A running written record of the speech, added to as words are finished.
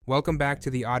Welcome back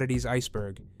to the Oddities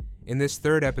Iceberg. In this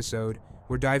third episode,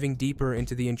 we're diving deeper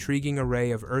into the intriguing array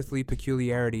of earthly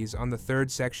peculiarities on the third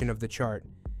section of the chart.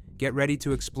 Get ready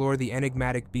to explore the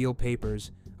enigmatic Beale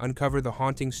Papers, uncover the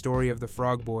haunting story of the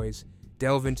Frog Boys,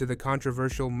 delve into the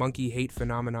controversial monkey hate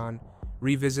phenomenon,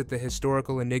 revisit the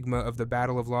historical enigma of the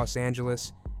Battle of Los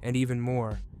Angeles, and even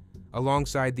more.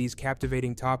 Alongside these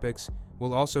captivating topics,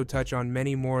 we'll also touch on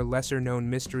many more lesser-known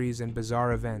mysteries and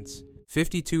bizarre events.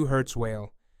 52 Hz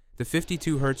whale. The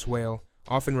 52 Hz whale,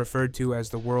 often referred to as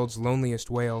the world's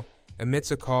loneliest whale, emits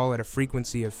a call at a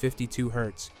frequency of 52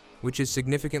 Hz, which is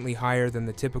significantly higher than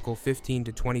the typical 15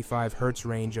 to 25 Hz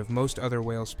range of most other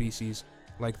whale species,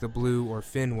 like the blue or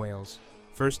fin whales.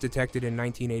 First detected in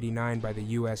 1989 by the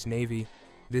U.S. Navy,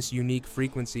 this unique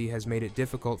frequency has made it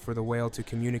difficult for the whale to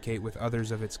communicate with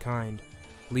others of its kind,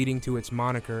 leading to its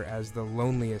moniker as the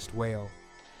loneliest whale.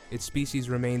 Its species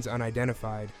remains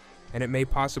unidentified, and it may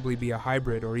possibly be a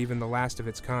hybrid or even the last of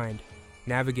its kind,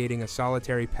 navigating a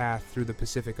solitary path through the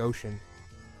Pacific Ocean.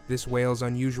 This whale's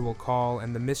unusual call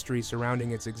and the mystery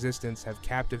surrounding its existence have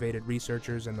captivated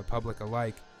researchers and the public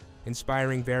alike,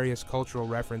 inspiring various cultural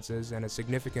references and a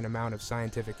significant amount of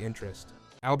scientific interest.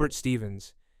 Albert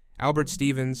Stevens. Albert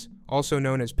Stevens, also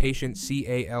known as Patient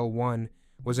CAL1,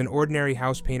 was an ordinary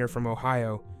house painter from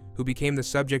Ohio who became the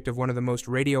subject of one of the most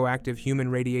radioactive human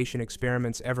radiation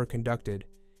experiments ever conducted.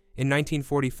 In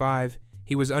 1945,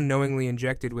 he was unknowingly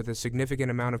injected with a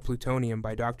significant amount of plutonium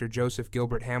by Dr. Joseph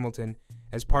Gilbert Hamilton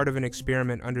as part of an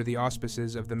experiment under the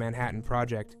auspices of the Manhattan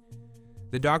Project.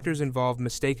 The doctors involved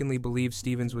mistakenly believed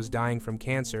Stevens was dying from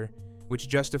cancer, which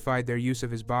justified their use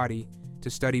of his body to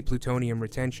study plutonium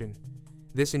retention.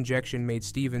 This injection made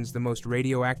Stevens the most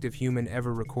radioactive human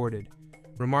ever recorded.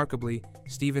 Remarkably,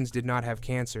 Stevens did not have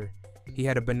cancer. He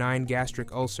had a benign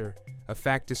gastric ulcer, a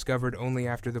fact discovered only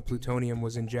after the plutonium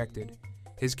was injected.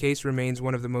 His case remains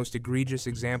one of the most egregious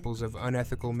examples of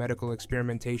unethical medical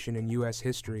experimentation in U.S.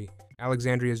 history.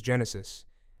 Alexandria's Genesis.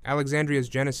 Alexandria's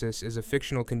Genesis is a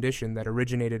fictional condition that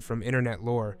originated from internet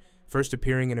lore, first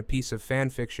appearing in a piece of fan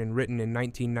fiction written in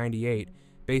 1998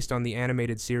 based on the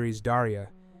animated series Daria.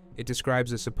 It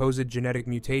describes a supposed genetic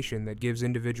mutation that gives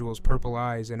individuals purple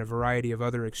eyes and a variety of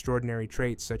other extraordinary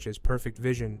traits such as perfect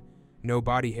vision, no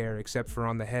body hair except for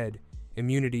on the head,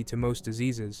 immunity to most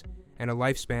diseases, and a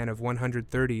lifespan of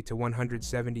 130 to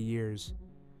 170 years.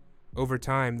 Over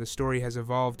time, the story has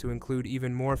evolved to include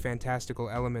even more fantastical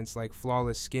elements like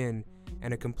flawless skin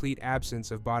and a complete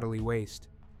absence of bodily waste.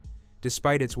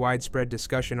 Despite its widespread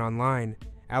discussion online,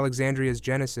 Alexandria's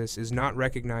Genesis is not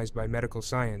recognized by medical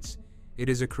science. It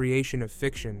is a creation of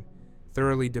fiction,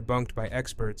 thoroughly debunked by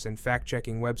experts and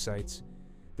fact-checking websites.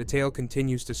 The tale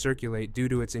continues to circulate due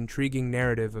to its intriguing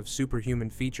narrative of superhuman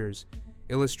features,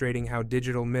 illustrating how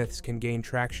digital myths can gain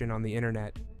traction on the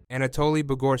internet. Anatoly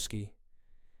Bugorsky.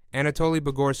 Anatoly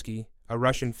Bugorsky, a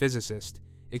Russian physicist,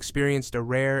 experienced a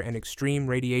rare and extreme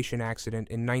radiation accident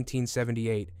in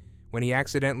 1978 when he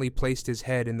accidentally placed his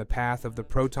head in the path of the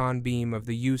proton beam of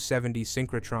the U-70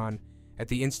 synchrotron at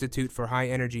the Institute for High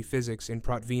Energy Physics in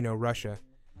Protvino, Russia.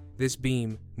 This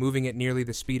beam, moving at nearly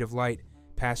the speed of light,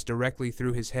 passed directly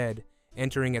through his head,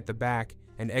 entering at the back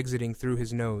and exiting through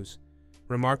his nose.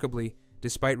 Remarkably,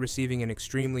 despite receiving an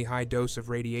extremely high dose of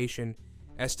radiation,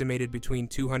 estimated between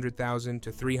 200,000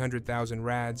 to 300,000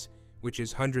 rads, which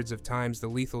is hundreds of times the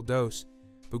lethal dose,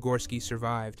 Bugorsky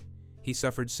survived. He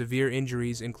suffered severe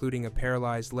injuries including a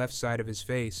paralyzed left side of his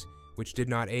face, which did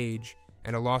not age,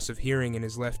 and a loss of hearing in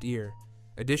his left ear.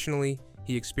 Additionally,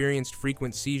 he experienced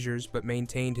frequent seizures but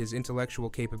maintained his intellectual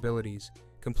capabilities,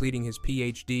 completing his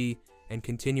PhD and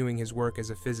continuing his work as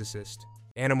a physicist.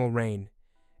 Animal rain.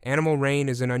 Animal rain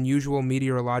is an unusual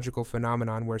meteorological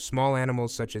phenomenon where small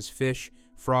animals such as fish,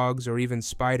 frogs, or even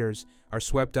spiders are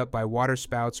swept up by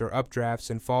waterspouts or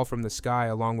updrafts and fall from the sky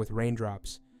along with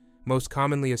raindrops. Most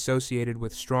commonly associated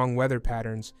with strong weather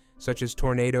patterns, such as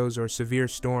tornadoes or severe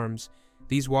storms,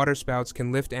 these waterspouts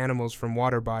can lift animals from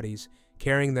water bodies,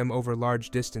 carrying them over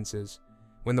large distances.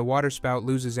 When the waterspout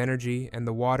loses energy and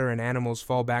the water and animals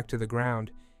fall back to the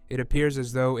ground, it appears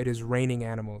as though it is raining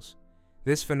animals.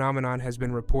 This phenomenon has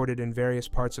been reported in various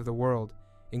parts of the world,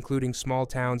 including small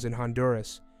towns in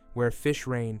Honduras, where fish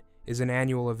rain is an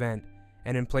annual event,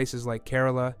 and in places like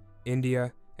Kerala,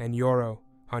 India, and Yoro,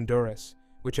 Honduras,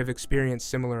 which have experienced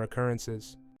similar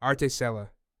occurrences. Arte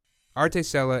Sella. Arte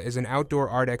Sella is an outdoor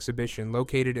art exhibition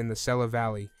located in the Sella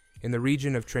Valley, in the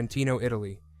region of Trentino,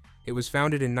 Italy. It was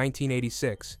founded in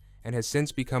 1986 and has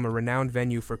since become a renowned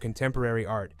venue for contemporary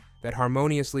art that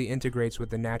harmoniously integrates with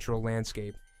the natural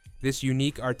landscape. This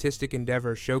unique artistic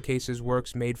endeavor showcases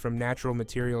works made from natural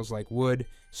materials like wood,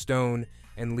 stone,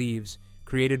 and leaves,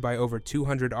 created by over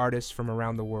 200 artists from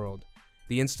around the world.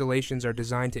 The installations are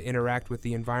designed to interact with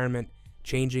the environment,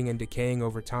 changing and decaying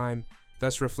over time,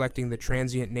 thus reflecting the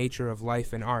transient nature of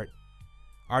life and art.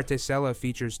 Arte Sella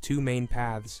features two main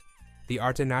paths, the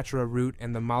Arte Natura route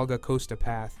and the Malga Costa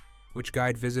path, which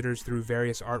guide visitors through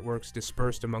various artworks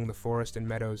dispersed among the forest and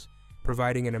meadows,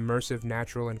 providing an immersive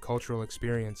natural and cultural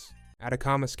experience.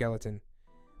 Atacama skeleton.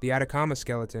 The Atacama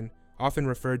skeleton, often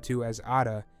referred to as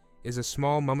Ada, is a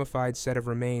small mummified set of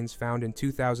remains found in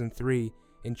 2003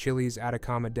 in Chile's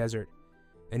Atacama Desert.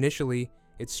 Initially,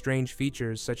 its strange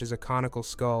features such as a conical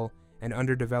skull and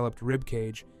underdeveloped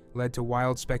ribcage led to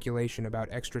wild speculation about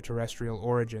extraterrestrial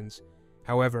origins.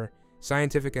 However,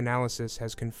 scientific analysis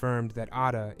has confirmed that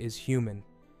Ada is human.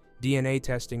 DNA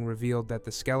testing revealed that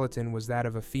the skeleton was that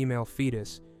of a female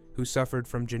fetus who suffered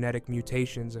from genetic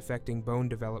mutations affecting bone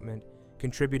development,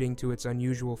 contributing to its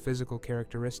unusual physical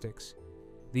characteristics.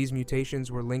 These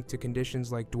mutations were linked to conditions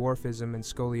like dwarfism and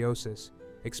scoliosis,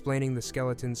 explaining the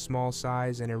skeleton's small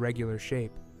size and irregular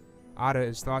shape. Ada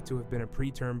is thought to have been a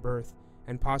preterm birth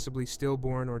and possibly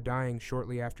stillborn or dying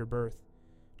shortly after birth.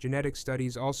 Genetic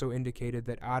studies also indicated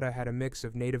that Ada had a mix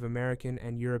of Native American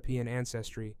and European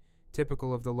ancestry,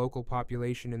 typical of the local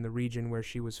population in the region where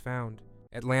she was found.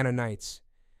 Atlanta Nights.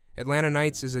 Atlanta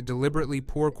Nights is a deliberately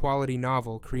poor-quality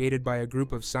novel created by a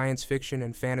group of science fiction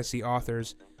and fantasy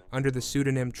authors under the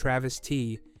pseudonym Travis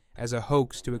T. as a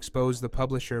hoax to expose the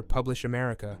publisher Publish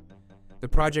America. The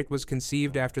project was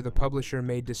conceived after the publisher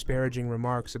made disparaging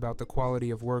remarks about the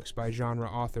quality of works by genre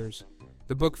authors.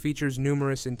 The book features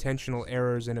numerous intentional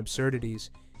errors and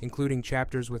absurdities, including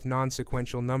chapters with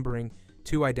non-sequential numbering,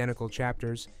 2 identical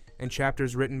chapters, and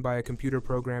chapters written by a computer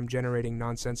program generating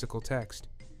nonsensical text.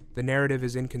 The narrative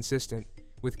is inconsistent,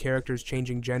 with characters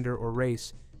changing gender or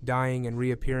race, dying and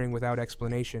reappearing without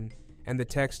explanation, and the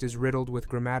text is riddled with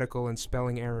grammatical and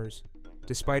spelling errors.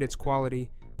 Despite its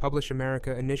quality, Publish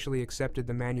America initially accepted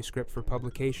the manuscript for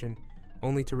publication,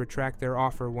 only to retract their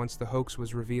offer once the hoax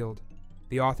was revealed.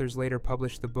 The authors later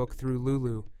published the book through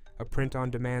Lulu, a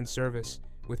print-on-demand service,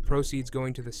 with proceeds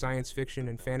going to the Science Fiction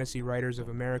and Fantasy Writers of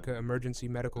America Emergency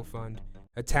Medical Fund.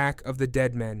 Attack of the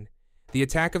Dead Men. The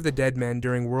Attack of the Dead Men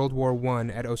during World War I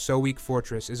at Osowiec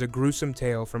Fortress is a gruesome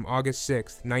tale from August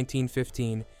 6,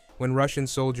 1915, when Russian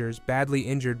soldiers, badly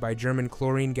injured by German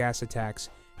chlorine gas attacks,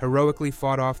 heroically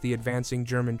fought off the advancing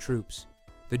German troops.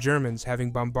 The Germans,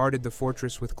 having bombarded the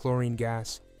fortress with chlorine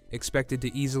gas, expected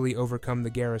to easily overcome the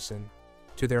garrison.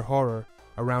 To their horror,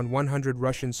 around 100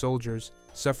 Russian soldiers,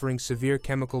 suffering severe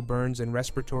chemical burns and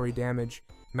respiratory damage,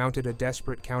 mounted a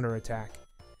desperate counterattack.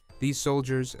 These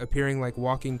soldiers, appearing like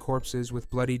walking corpses with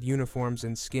bloodied uniforms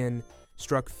and skin,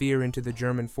 struck fear into the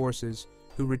German forces,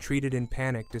 who retreated in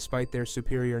panic despite their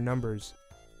superior numbers.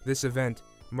 This event,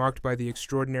 marked by the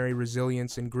extraordinary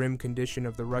resilience and grim condition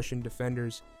of the Russian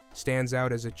defenders, stands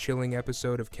out as a chilling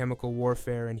episode of chemical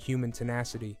warfare and human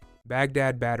tenacity.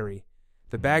 Baghdad Battery.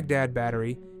 The Baghdad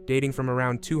Battery, dating from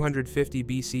around 250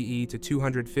 BCE to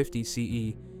 250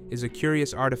 CE, is a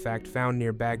curious artifact found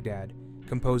near Baghdad,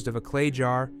 composed of a clay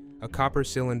jar, a copper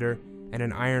cylinder, and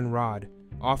an iron rod,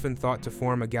 often thought to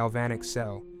form a galvanic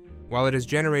cell. While it has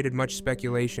generated much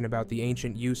speculation about the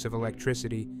ancient use of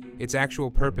electricity, its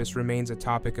actual purpose remains a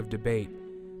topic of debate.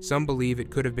 Some believe it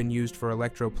could have been used for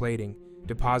electroplating,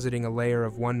 depositing a layer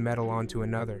of one metal onto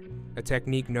another, a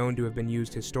technique known to have been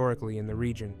used historically in the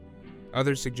region.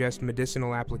 Others suggest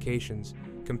medicinal applications,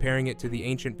 comparing it to the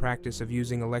ancient practice of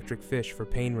using electric fish for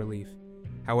pain relief.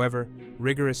 However,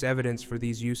 rigorous evidence for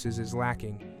these uses is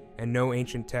lacking, and no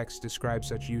ancient texts describe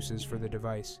such uses for the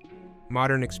device.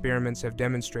 Modern experiments have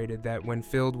demonstrated that when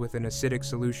filled with an acidic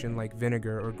solution like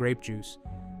vinegar or grape juice,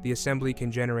 the assembly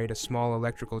can generate a small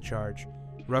electrical charge,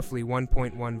 roughly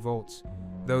 1.1 volts,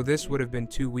 though this would have been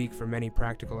too weak for many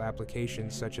practical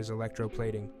applications such as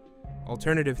electroplating.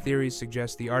 Alternative theories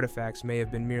suggest the artifacts may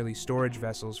have been merely storage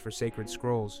vessels for sacred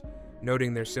scrolls,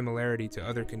 noting their similarity to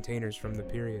other containers from the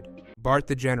period. Bart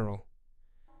the General.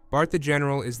 Bart the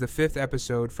General is the 5th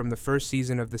episode from the first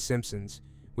season of The Simpsons,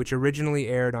 which originally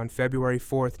aired on February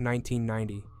 4,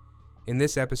 1990. In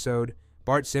this episode,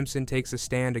 Bart Simpson takes a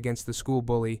stand against the school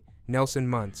bully, Nelson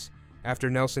Muntz, after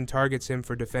Nelson targets him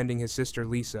for defending his sister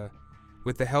Lisa.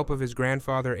 With the help of his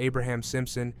grandfather Abraham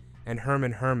Simpson and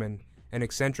Herman Herman, an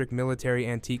eccentric military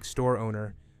antique store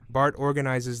owner, Bart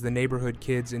organizes the neighborhood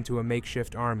kids into a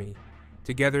makeshift army.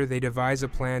 Together, they devise a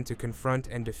plan to confront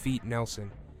and defeat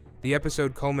Nelson. The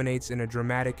episode culminates in a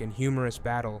dramatic and humorous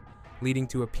battle, leading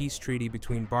to a peace treaty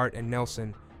between Bart and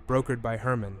Nelson, brokered by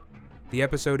Herman. The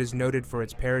episode is noted for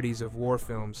its parodies of war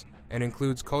films and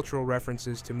includes cultural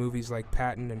references to movies like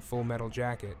Patton and Full Metal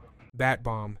Jacket. Bat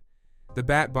Bomb. The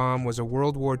Bat Bomb was a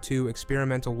World War II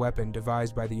experimental weapon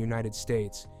devised by the United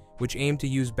States, which aimed to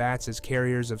use bats as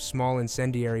carriers of small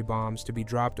incendiary bombs to be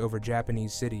dropped over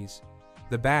Japanese cities.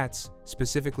 The bats,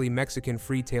 specifically Mexican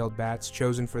free-tailed bats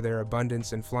chosen for their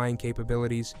abundance and flying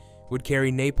capabilities, would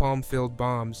carry napalm-filled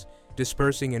bombs,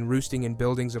 dispersing and roosting in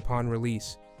buildings upon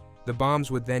release. The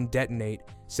bombs would then detonate,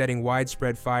 setting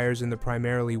widespread fires in the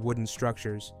primarily wooden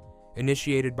structures.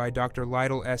 Initiated by Dr.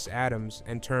 Lytle S. Adams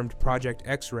and termed Project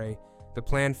X-Ray, the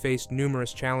plan faced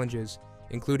numerous challenges,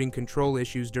 including control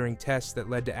issues during tests that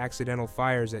led to accidental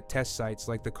fires at test sites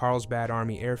like the Carlsbad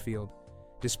Army Airfield.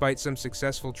 Despite some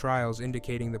successful trials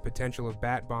indicating the potential of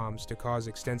bat bombs to cause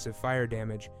extensive fire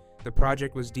damage, the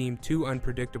project was deemed too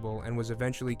unpredictable and was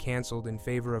eventually canceled in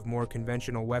favor of more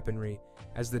conventional weaponry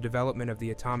as the development of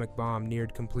the atomic bomb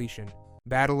neared completion.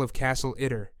 Battle of Castle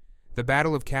Itter. The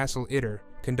Battle of Castle Itter,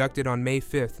 conducted on May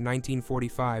 5,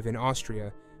 1945 in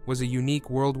Austria, was a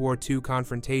unique World War II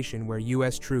confrontation where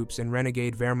U.S. troops and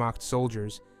renegade Wehrmacht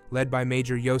soldiers, led by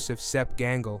Major Josef Sepp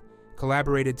Gangl,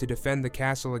 collaborated to defend the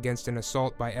castle against an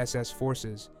assault by SS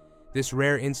forces. This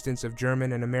rare instance of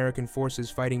German and American forces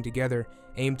fighting together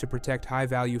aimed to protect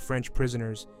high-value French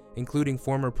prisoners, including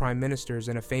former prime ministers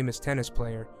and a famous tennis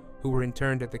player, who were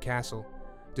interned at the castle.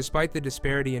 Despite the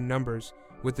disparity in numbers,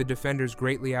 with the defenders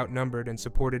greatly outnumbered and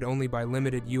supported only by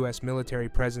limited U.S. military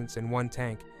presence and one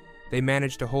tank, they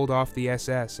managed to hold off the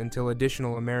SS until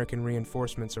additional American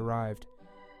reinforcements arrived.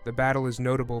 The battle is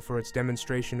notable for its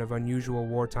demonstration of unusual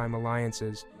wartime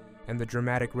alliances and the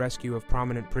dramatic rescue of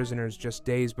prominent prisoners just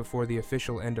days before the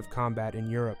official end of combat in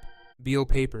Europe. Beale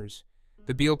Papers.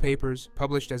 The Beale Papers,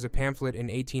 published as a pamphlet in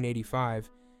 1885,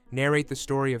 narrate the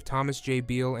story of Thomas J.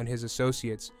 Beale and his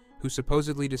associates, who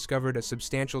supposedly discovered a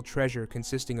substantial treasure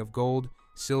consisting of gold,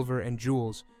 silver, and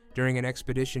jewels during an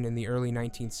expedition in the early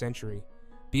 19th century.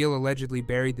 Beale allegedly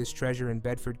buried this treasure in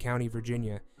Bedford County,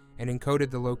 Virginia, and encoded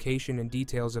the location and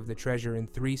details of the treasure in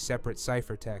 3 separate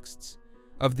ciphertexts.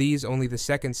 Of these, only the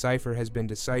second cipher has been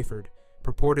deciphered,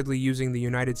 purportedly using the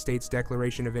United States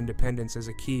Declaration of Independence as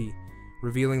a key,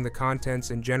 revealing the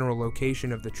contents and general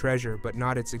location of the treasure but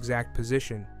not its exact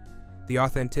position. The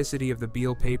authenticity of the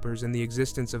Beale Papers and the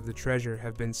existence of the treasure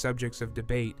have been subjects of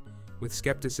debate, with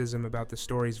skepticism about the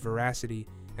story's veracity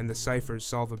and the cipher's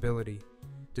solvability.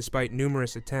 Despite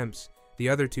numerous attempts, the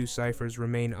other 2 ciphers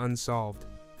remain unsolved,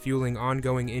 fueling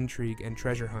ongoing intrigue and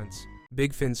treasure hunts.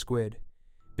 Bigfin squid.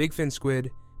 Bigfin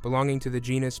squid, belonging to the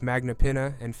genus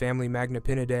Magnapinna and family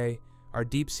Magnapinnidae, are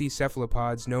deep-sea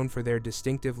cephalopods known for their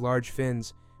distinctive large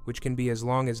fins, which can be as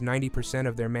long as 90%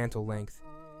 of their mantle length.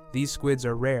 These squids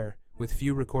are rare, with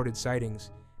few recorded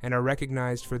sightings, and are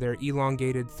recognized for their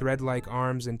elongated thread-like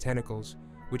arms and tentacles,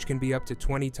 which can be up to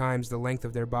 20 times the length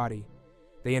of their body.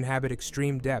 They inhabit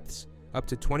extreme depths, up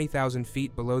to 20,000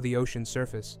 feet below the ocean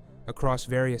surface, across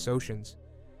various oceans.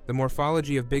 The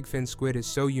morphology of bigfin squid is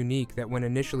so unique that when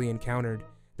initially encountered,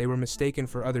 they were mistaken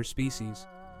for other species.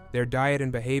 Their diet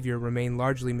and behavior remain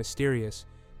largely mysterious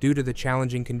due to the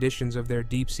challenging conditions of their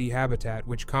deep-sea habitat,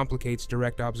 which complicates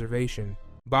direct observation.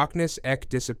 Bacchus Eck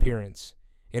disappearance.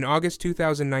 In August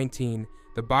 2019,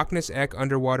 the Bacchus Eck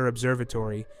Underwater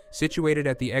Observatory, situated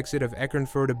at the exit of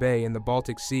Eckernförde Bay in the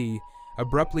Baltic Sea,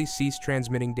 abruptly ceased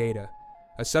transmitting data.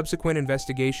 A subsequent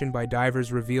investigation by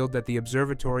divers revealed that the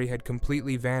observatory had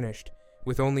completely vanished,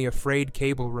 with only a frayed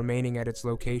cable remaining at its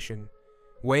location.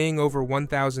 Weighing over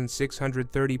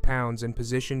 1,630 pounds and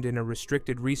positioned in a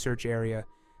restricted research area,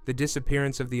 the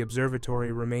disappearance of the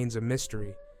observatory remains a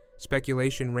mystery.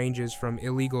 Speculation ranges from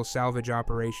illegal salvage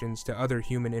operations to other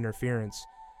human interference,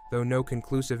 though no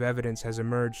conclusive evidence has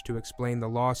emerged to explain the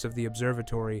loss of the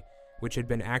observatory, which had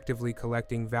been actively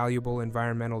collecting valuable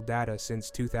environmental data since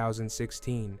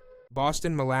 2016.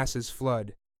 Boston Molasses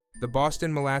Flood. The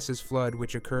Boston Molasses Flood,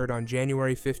 which occurred on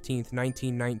January 15,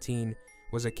 1919,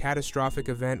 was a catastrophic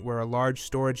event where a large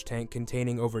storage tank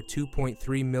containing over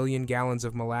 2.3 million gallons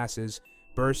of molasses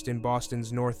burst in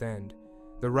Boston's North End.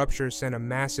 The rupture sent a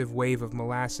massive wave of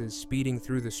molasses speeding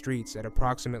through the streets at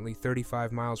approximately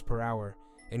 35 miles per hour,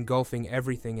 engulfing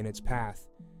everything in its path.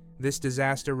 This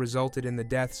disaster resulted in the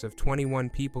deaths of 21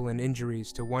 people and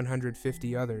injuries to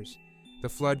 150 others. The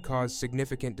flood caused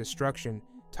significant destruction,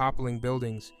 toppling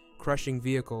buildings, crushing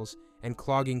vehicles, and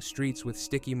clogging streets with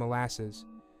sticky molasses.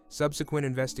 Subsequent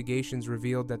investigations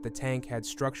revealed that the tank had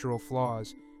structural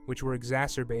flaws, which were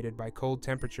exacerbated by cold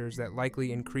temperatures that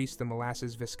likely increased the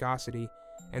molasses' viscosity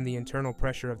and the internal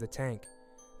pressure of the tank.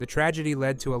 The tragedy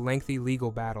led to a lengthy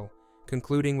legal battle,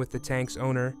 concluding with the tank's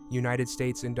owner, United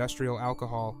States Industrial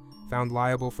Alcohol, found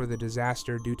liable for the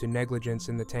disaster due to negligence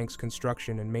in the tank's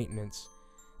construction and maintenance.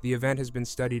 The event has been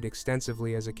studied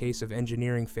extensively as a case of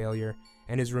engineering failure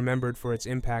and is remembered for its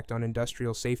impact on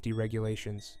industrial safety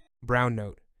regulations. Brown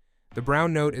note. The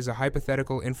brown note is a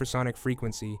hypothetical infrasonic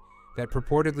frequency that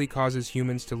purportedly causes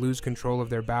humans to lose control of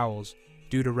their bowels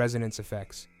due to resonance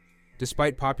effects.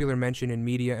 Despite popular mention in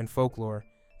media and folklore,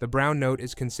 the brown note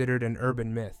is considered an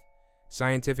urban myth.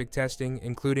 Scientific testing,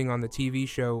 including on the TV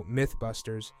show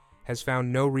Mythbusters, has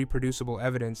found no reproducible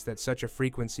evidence that such a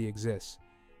frequency exists.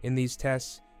 In these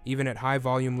tests, even at high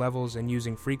volume levels and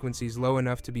using frequencies low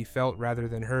enough to be felt rather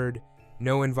than heard,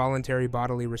 no involuntary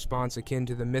bodily response akin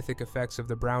to the mythic effects of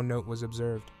the brown note was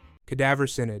observed. Cadaver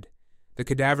Synod. The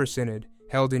Cadaver Synod,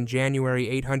 held in January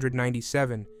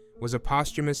 897, was a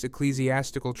posthumous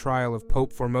ecclesiastical trial of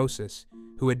Pope Formosus,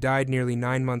 who had died nearly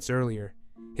 9 months earlier.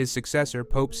 His successor,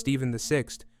 Pope Stephen VI,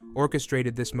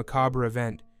 orchestrated this macabre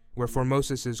event, where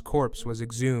Formosus's corpse was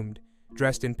exhumed,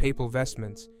 dressed in papal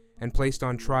vestments, and placed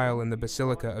on trial in the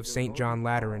Basilica of St. John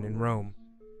Lateran in Rome.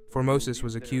 Formosus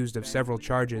was accused of several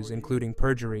charges, including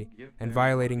perjury and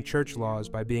violating church laws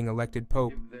by being elected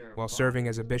pope while serving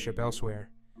as a bishop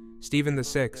elsewhere. Stephen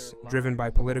VI, driven by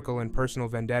political and personal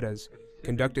vendettas,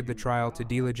 conducted the trial to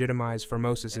delegitimize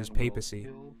Formosus's papacy.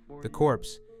 The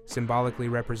corpse, symbolically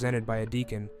represented by a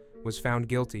deacon, was found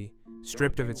guilty,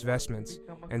 stripped of its vestments,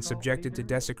 and subjected to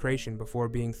desecration before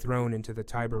being thrown into the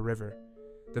Tiber River.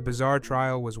 The bizarre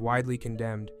trial was widely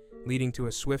condemned, leading to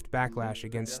a swift backlash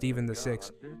against Stephen VI,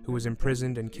 who was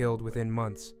imprisoned and killed within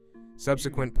months.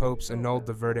 Subsequent popes annulled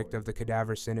the verdict of the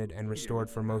Cadaver Synod and restored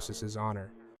Formosus's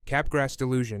honor. Capgras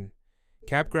delusion.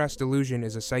 Capgras delusion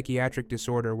is a psychiatric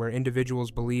disorder where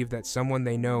individuals believe that someone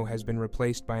they know has been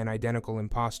replaced by an identical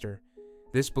imposter.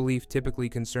 This belief typically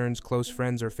concerns close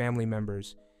friends or family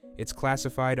members. It's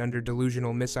classified under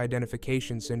delusional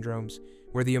misidentification syndromes,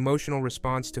 where the emotional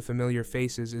response to familiar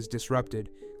faces is disrupted,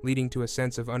 leading to a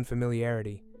sense of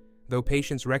unfamiliarity. Though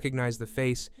patients recognize the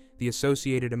face, the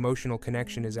associated emotional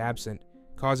connection is absent,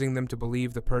 causing them to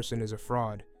believe the person is a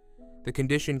fraud. The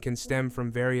condition can stem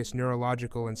from various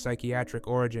neurological and psychiatric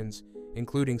origins,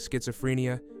 including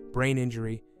schizophrenia, brain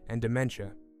injury, and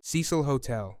dementia. Cecil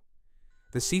Hotel.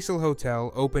 The Cecil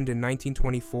Hotel, opened in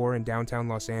 1924 in downtown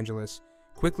Los Angeles,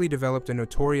 quickly developed a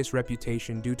notorious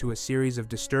reputation due to a series of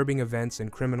disturbing events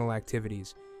and criminal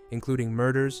activities, including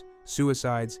murders,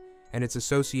 suicides, and its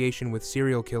association with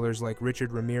serial killers like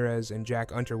Richard Ramirez and Jack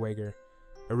Unterweger.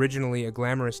 Originally a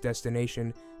glamorous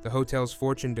destination, the hotel's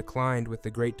fortune declined with the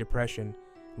Great Depression,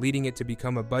 leading it to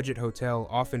become a budget hotel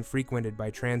often frequented by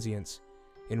transients.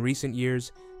 In recent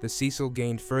years, the Cecil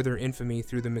gained further infamy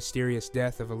through the mysterious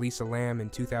death of Elisa Lam in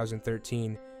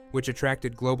 2013, which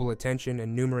attracted global attention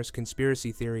and numerous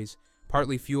conspiracy theories,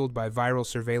 partly fueled by viral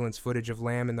surveillance footage of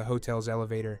Lam in the hotel's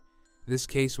elevator. This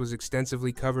case was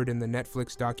extensively covered in the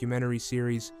Netflix documentary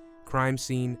series Crime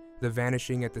Scene: The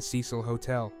Vanishing at the Cecil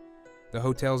Hotel. The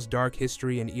hotel's dark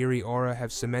history and eerie aura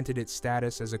have cemented its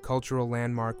status as a cultural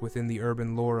landmark within the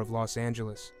urban lore of Los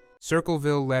Angeles.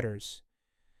 Circleville Letters.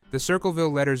 The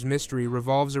Circleville Letters mystery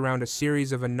revolves around a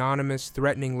series of anonymous,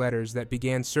 threatening letters that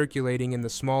began circulating in the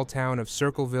small town of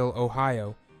Circleville,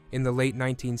 Ohio, in the late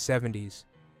 1970s.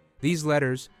 These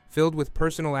letters, filled with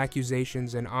personal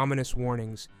accusations and ominous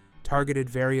warnings, targeted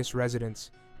various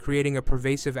residents, creating a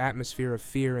pervasive atmosphere of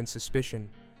fear and suspicion.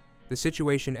 The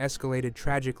situation escalated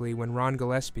tragically when Ron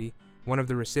Gillespie, one of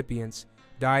the recipients,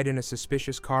 died in a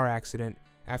suspicious car accident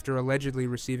after allegedly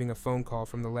receiving a phone call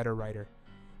from the letter writer.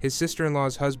 His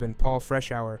sister-in-law's husband, Paul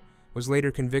Freshour, was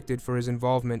later convicted for his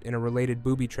involvement in a related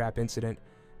booby trap incident,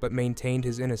 but maintained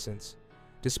his innocence.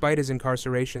 Despite his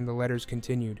incarceration, the letters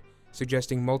continued,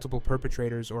 suggesting multiple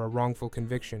perpetrators or a wrongful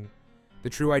conviction. The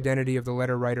true identity of the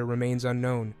letter writer remains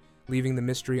unknown, leaving the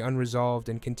mystery unresolved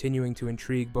and continuing to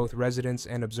intrigue both residents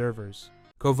and observers.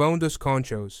 Covão dos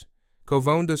Conchos.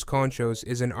 Covão dos Conchos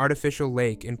is an artificial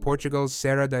lake in Portugal's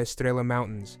Serra da Estrela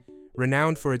Mountains,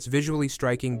 renowned for its visually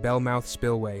striking Bellmouth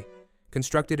spillway.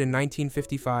 Constructed in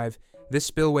 1955, this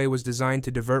spillway was designed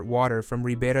to divert water from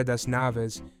Ribeira das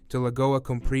Naves to Lagoa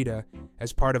Comprida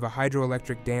as part of a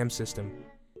hydroelectric dam system.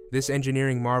 This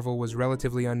engineering marvel was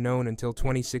relatively unknown until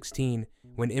 2016,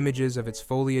 when images of its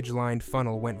foliage-lined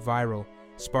funnel went viral,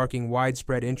 sparking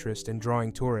widespread interest and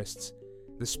drawing tourists.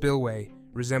 The spillway,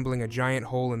 resembling a giant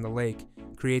hole in the lake,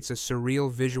 creates a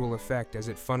surreal visual effect as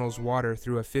it funnels water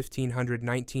through a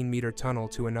 1,519-meter tunnel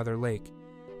to another lake.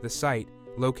 The site,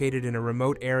 located in a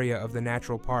remote area of the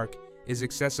natural park, is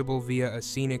accessible via a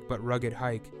scenic but rugged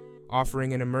hike,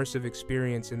 offering an immersive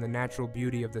experience in the natural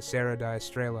beauty of the Serra da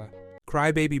Estrela.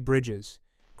 Crybaby Bridges.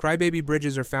 Crybaby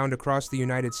bridges are found across the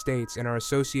United States and are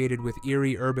associated with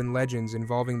eerie urban legends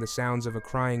involving the sounds of a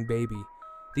crying baby.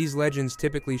 These legends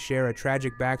typically share a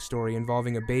tragic backstory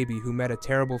involving a baby who met a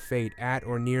terrible fate at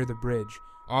or near the bridge,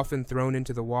 often thrown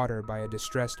into the water by a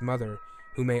distressed mother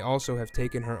who may also have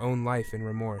taken her own life in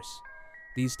remorse.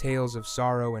 These tales of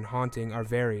sorrow and haunting are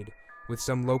varied, with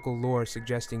some local lore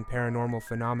suggesting paranormal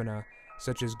phenomena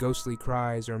such as ghostly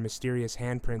cries or mysterious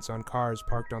handprints on cars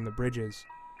parked on the bridges.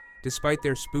 Despite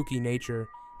their spooky nature,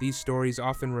 these stories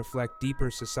often reflect deeper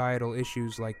societal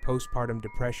issues like postpartum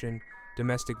depression,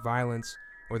 domestic violence,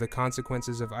 or the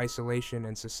consequences of isolation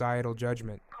and societal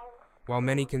judgment. While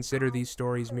many consider these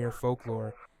stories mere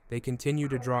folklore, they continue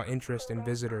to draw interest in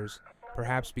visitors,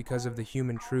 perhaps because of the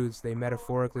human truths they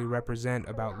metaphorically represent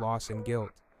about loss and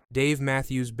guilt. Dave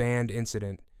Matthews Band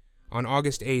Incident. On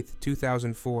August 8,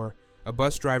 2004, a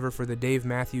bus driver for the Dave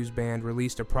Matthews Band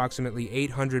released approximately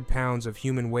 800 pounds of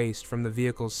human waste from the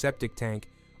vehicle's septic tank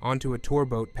onto a tour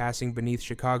boat passing beneath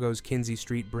Chicago's Kinzie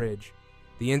Street Bridge.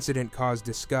 The incident caused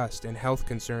disgust and health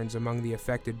concerns among the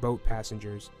affected boat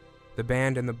passengers. The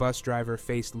band and the bus driver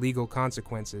faced legal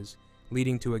consequences,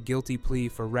 leading to a guilty plea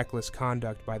for reckless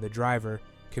conduct by the driver,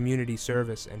 community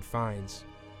service, and fines.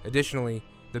 Additionally,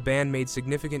 the band made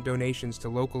significant donations to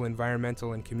local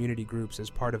environmental and community groups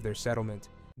as part of their settlement.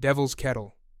 Devil's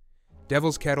Kettle.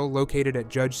 Devil's Kettle, located at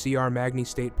Judge C.R. Magny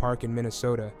State Park in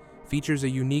Minnesota, features a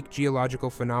unique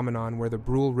geological phenomenon where the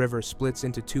Brule River splits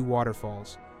into two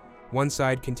waterfalls. One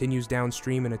side continues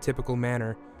downstream in a typical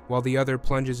manner, while the other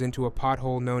plunges into a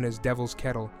pothole known as Devil's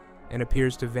Kettle and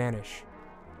appears to vanish.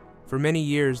 For many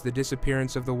years, the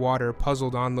disappearance of the water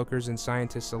puzzled onlookers and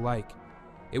scientists alike.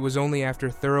 It was only after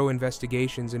thorough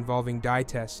investigations involving dye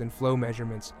tests and flow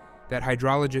measurements that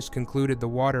hydrologists concluded the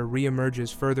water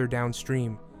re-emerges further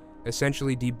downstream,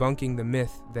 essentially debunking the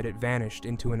myth that it vanished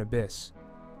into an abyss.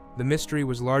 The mystery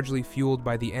was largely fueled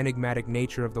by the enigmatic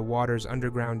nature of the water's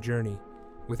underground journey,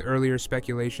 with earlier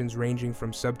speculations ranging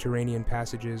from subterranean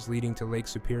passages leading to Lake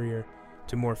Superior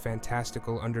to more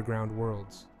fantastical underground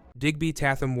worlds. Digby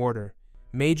Tatham Warder.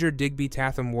 Major Digby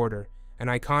Tatham Warder, an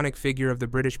iconic figure of the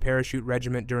British Parachute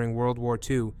Regiment during World War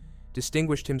II,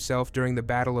 distinguished himself during the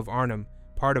Battle of Arnhem,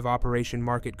 part of Operation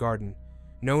Market Garden.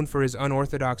 Known for his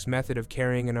unorthodox method of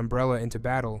carrying an umbrella into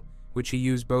battle, which he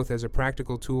used both as a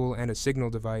practical tool and a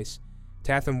signal device,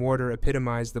 Tatham Warder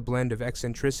epitomized the blend of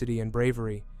eccentricity and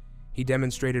bravery. He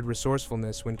demonstrated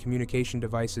resourcefulness when communication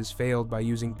devices failed by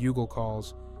using bugle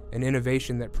calls, an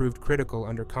innovation that proved critical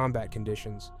under combat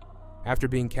conditions. After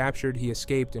being captured, he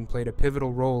escaped and played a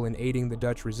pivotal role in aiding the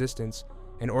Dutch resistance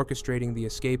and orchestrating the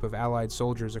escape of Allied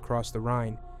soldiers across the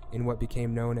Rhine in what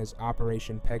became known as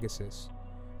Operation Pegasus.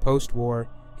 Post-war,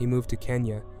 he moved to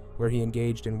Kenya, where he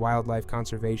engaged in wildlife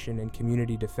conservation and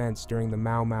community defense during the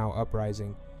Mau Mau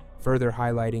uprising, further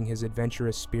highlighting his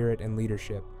adventurous spirit and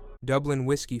leadership. Dublin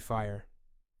Whiskey Fire.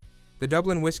 The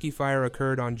Dublin Whiskey Fire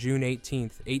occurred on June 18,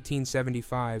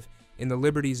 1875, in the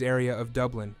Liberties area of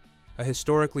Dublin, a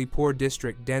historically poor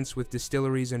district dense with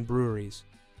distilleries and breweries.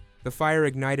 The fire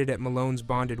ignited at Malone's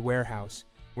bonded warehouse,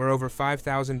 where over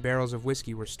 5,000 barrels of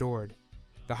whiskey were stored.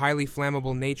 The highly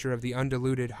flammable nature of the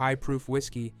undiluted, high-proof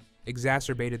whiskey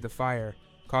exacerbated the fire,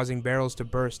 causing barrels to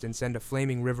burst and send a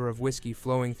flaming river of whiskey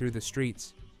flowing through the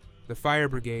streets. The fire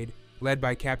brigade, led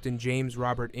by Captain James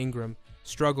Robert Ingram,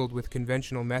 struggled with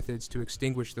conventional methods to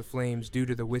extinguish the flames due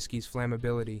to the whiskey's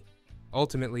flammability.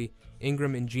 Ultimately,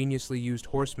 Ingram ingeniously used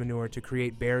horse manure to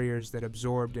create barriers that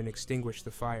absorbed and extinguished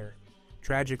the fire.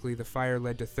 Tragically, the fire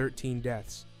led to 13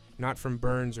 deaths, not from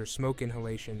burns or smoke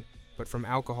inhalation, but from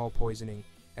alcohol poisoning,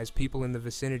 as people in the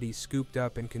vicinity scooped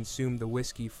up and consumed the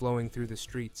whiskey flowing through the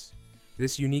streets.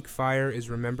 This unique fire is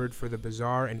remembered for the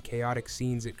bizarre and chaotic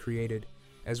scenes it created,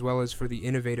 as well as for the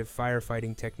innovative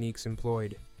firefighting techniques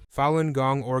employed. Falun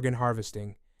Gong organ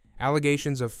harvesting.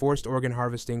 Allegations of forced organ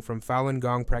harvesting from Falun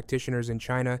Gong practitioners in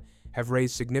China have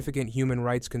raised significant human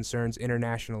rights concerns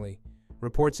internationally.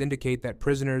 Reports indicate that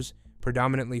prisoners,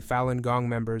 predominantly Falun Gong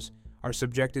members, are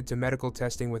subjected to medical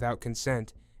testing without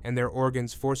consent and their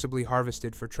organs forcibly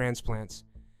harvested for transplants.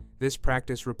 This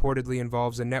practice reportedly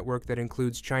involves a network that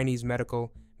includes Chinese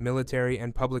medical, military,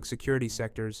 and public security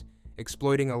sectors,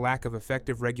 exploiting a lack of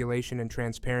effective regulation and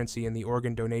transparency in the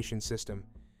organ donation system.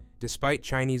 Despite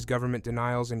Chinese government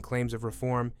denials and claims of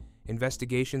reform,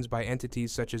 investigations by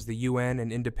entities such as the UN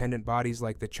and independent bodies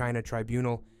like the China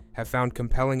Tribunal have found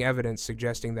compelling evidence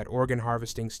suggesting that organ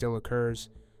harvesting still occurs,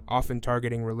 often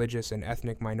targeting religious and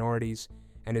ethnic minorities,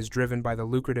 and is driven by the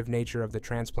lucrative nature of the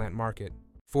transplant market.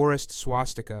 Forest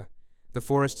swastika. The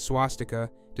forest swastika,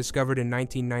 discovered in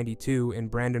 1992 in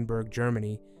Brandenburg,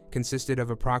 Germany, consisted of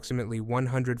approximately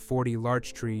 140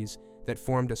 larch trees that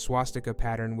formed a swastika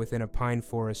pattern within a pine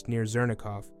forest near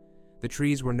Zernikow. The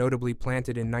trees were notably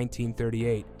planted in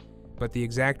 1938, but the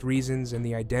exact reasons and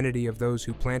the identity of those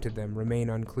who planted them remain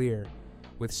unclear,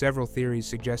 with several theories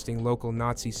suggesting local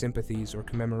Nazi sympathies or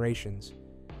commemorations.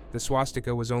 The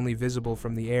swastika was only visible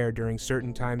from the air during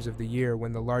certain times of the year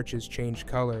when the larches changed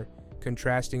color,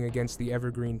 contrasting against the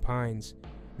evergreen pines.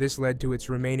 This led to its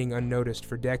remaining unnoticed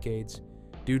for decades.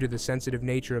 Due to the sensitive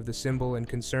nature of the symbol and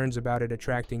concerns about it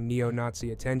attracting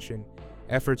neo-Nazi attention,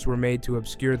 efforts were made to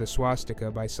obscure the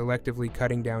swastika by selectively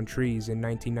cutting down trees in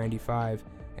 1995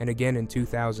 and again in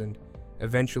 2000,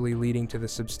 eventually leading to the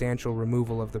substantial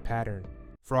removal of the pattern.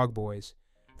 Frog Boys.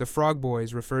 The Frog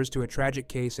Boys refers to a tragic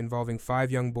case involving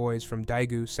 5 young boys from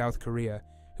Daegu, South Korea,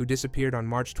 who disappeared on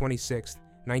March 26,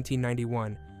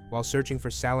 1991, while searching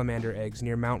for salamander eggs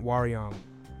near Mount Waryeong.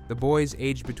 The boys,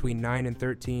 aged between 9 and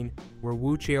 13, were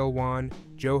Woo Cheol-won,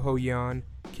 Jo Ho-yeon,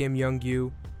 Kim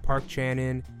Young-gyu, Park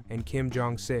Chan-in, and Kim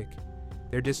Jong-sik.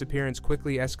 Their disappearance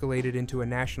quickly escalated into a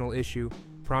national issue,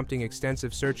 prompting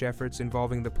extensive search efforts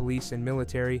involving the police and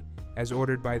military, as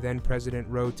ordered by then-President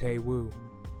Roh Tae-woo.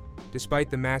 Despite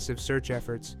the massive search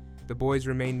efforts, the boys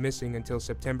remained missing until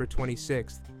September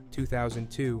 26,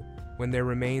 2002, when their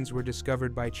remains were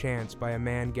discovered by chance by a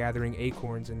man gathering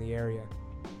acorns in the area.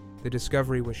 The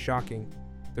discovery was shocking.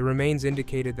 The remains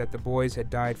indicated that the boys had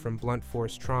died from blunt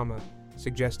force trauma,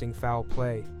 suggesting foul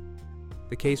play.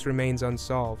 The case remains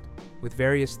unsolved, with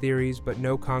various theories but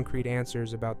no concrete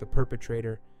answers about the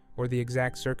perpetrator or the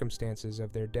exact circumstances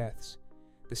of their deaths.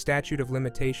 The statute of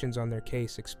limitations on their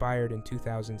case expired in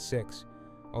 2006,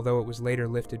 although it was later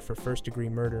lifted for first-degree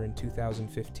murder in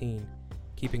 2015,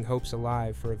 keeping hopes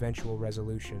alive for eventual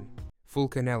resolution.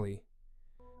 Fulcanelli.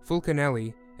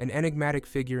 Fulcanelli, an enigmatic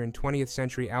figure in 20th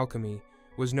century alchemy,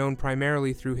 was known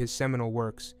primarily through his seminal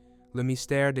works, Le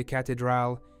Mystère des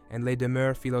Cathédrales and Les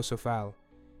Demeures Philosophales.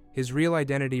 His real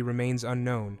identity remains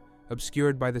unknown,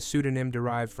 obscured by the pseudonym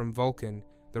derived from Vulcan,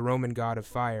 the Roman god of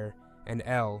fire, and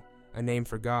El, a name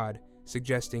for God,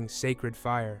 suggesting sacred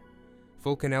fire.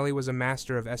 Fulcanelli was a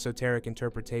master of esoteric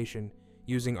interpretation,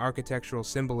 using architectural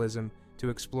symbolism to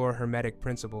explore Hermetic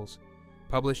principles.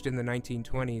 Published in the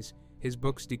 1920s, his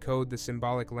books decode the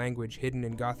symbolic language hidden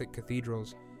in Gothic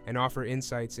cathedrals and offer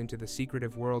insights into the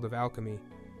secretive world of alchemy.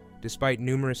 Despite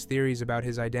numerous theories about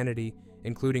his identity,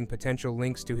 including potential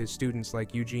links to his students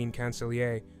like Eugene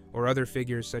Cancelier or other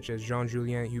figures such as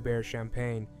Jean-Julien Hubert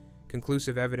Champagne,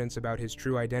 conclusive evidence about his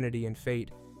true identity and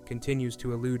fate continues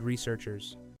to elude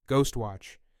researchers.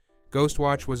 Ghostwatch.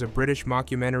 Ghostwatch was a British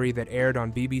mockumentary that aired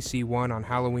on BBC One on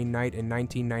Halloween night in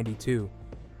 1992.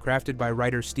 Crafted by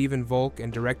writer Stephen Volk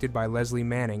and directed by Leslie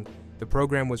Manning, the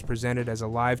program was presented as a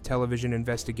live television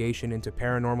investigation into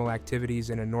paranormal activities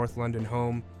in a North London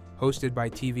home, hosted by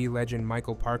TV legend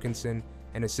Michael Parkinson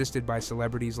and assisted by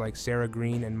celebrities like Sarah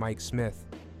Green and Mike Smith.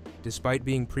 Despite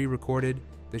being pre-recorded,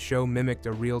 the show mimicked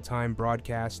a real-time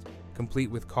broadcast, complete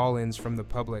with call-ins from the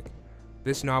public.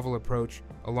 This novel approach,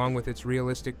 along with its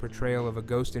realistic portrayal of a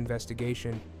ghost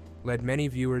investigation, led many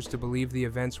viewers to believe the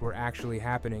events were actually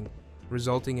happening,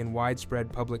 resulting in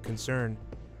widespread public concern.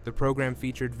 The program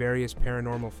featured various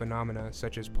paranormal phenomena,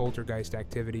 such as poltergeist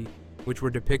activity, which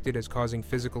were depicted as causing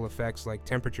physical effects like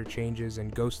temperature changes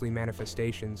and ghostly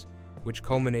manifestations, which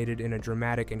culminated in a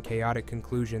dramatic and chaotic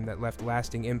conclusion that left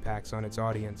lasting impacts on its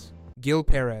audience. Gil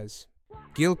Perez.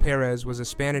 Gil Perez was a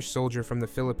Spanish soldier from the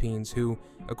Philippines who,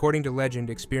 according to legend,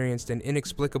 experienced an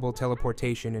inexplicable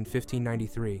teleportation in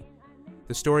 1593.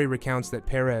 The story recounts that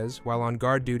Perez, while on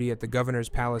guard duty at the governor's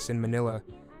palace in Manila,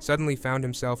 suddenly found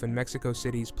himself in Mexico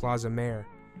City's Plaza Mayor.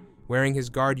 Wearing his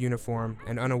guard uniform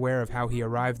and unaware of how he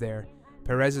arrived there,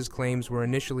 Perez's claims were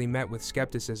initially met with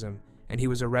skepticism, and he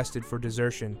was arrested for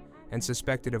desertion and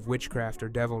suspected of witchcraft or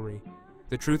devilry.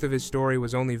 The truth of his story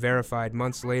was only verified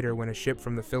months later when a ship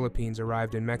from the Philippines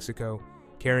arrived in Mexico,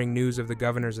 carrying news of the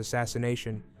governor's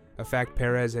assassination, a fact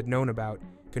Perez had known about,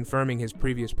 confirming his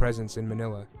previous presence in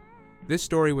Manila. This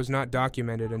story was not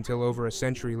documented until over a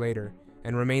century later,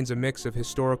 and remains a mix of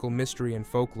historical mystery and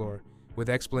folklore, with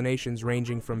explanations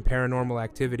ranging from paranormal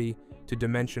activity to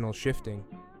dimensional shifting.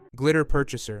 Glitter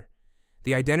Purchaser.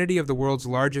 The identity of the world's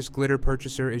largest glitter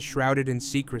purchaser is shrouded in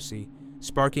secrecy,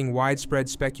 sparking widespread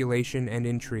speculation and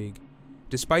intrigue.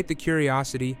 Despite the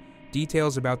curiosity,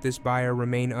 details about this buyer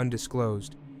remain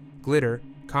undisclosed. Glitter,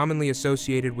 commonly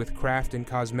associated with craft and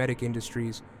cosmetic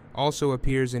industries, also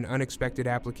appears in unexpected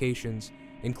applications,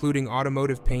 including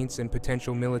automotive paints and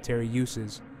potential military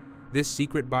uses. This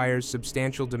secret buyer's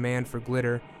substantial demand for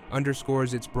glitter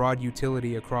underscores its broad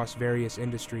utility across various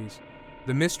industries.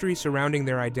 The mystery surrounding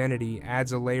their identity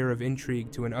adds a layer of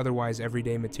intrigue to an otherwise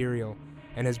everyday material,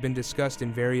 and has been discussed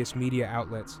in various media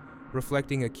outlets,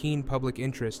 reflecting a keen public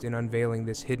interest in unveiling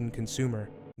this hidden consumer.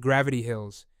 Gravity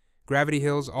Hills. Gravity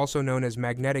hills, also known as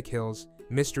magnetic hills,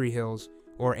 mystery hills,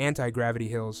 or anti-gravity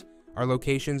hills, are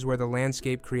locations where the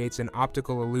landscape creates an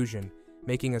optical illusion,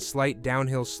 making a slight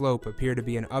downhill slope appear to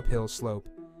be an uphill slope.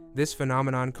 This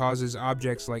phenomenon causes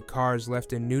objects like cars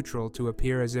left in neutral to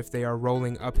appear as if they are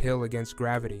rolling uphill against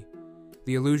gravity.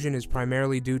 The illusion is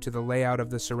primarily due to the layout of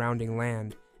the surrounding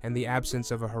land and the absence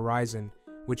of a horizon,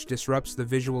 which disrupts the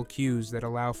visual cues that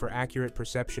allow for accurate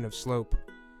perception of slope.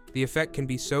 The effect can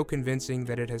be so convincing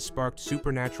that it has sparked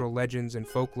supernatural legends and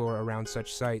folklore around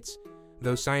such sites,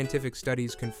 though scientific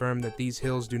studies confirm that these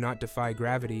hills do not defy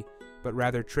gravity, but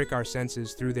rather trick our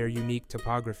senses through their unique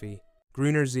topography.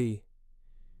 Grüner See.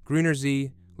 Grüner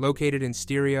See, located in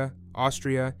Styria,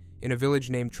 Austria, in a village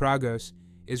named Tragos,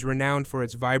 is renowned for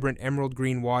its vibrant emerald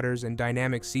green waters and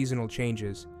dynamic seasonal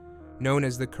changes. Known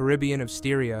as the Caribbean of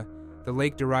Styria, the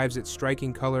lake derives its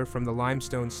striking color from the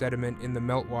limestone sediment in the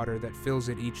meltwater that fills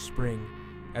it each spring.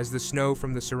 As the snow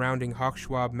from the surrounding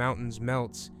Hochschwab Mountains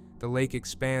melts, the lake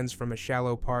expands from a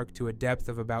shallow park to a depth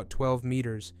of about 12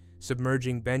 meters,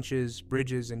 submerging benches,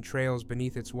 bridges, and trails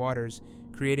beneath its waters,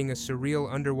 creating a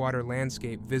surreal underwater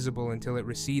landscape visible until it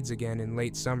recedes again in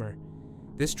late summer.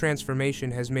 This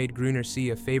transformation has made Grüner See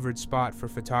a favored spot for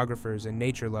photographers and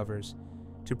nature lovers.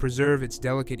 To preserve its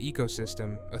delicate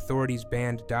ecosystem, authorities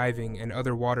banned diving and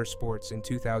other water sports in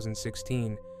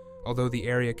 2016, although the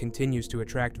area continues to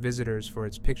attract visitors for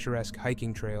its picturesque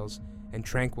hiking trails and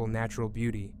tranquil natural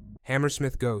beauty.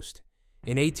 Hammersmith Ghost.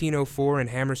 In 1804 in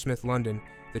Hammersmith, London,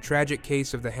 the tragic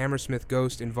case of the Hammersmith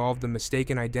ghost involved the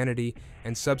mistaken identity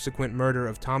and subsequent murder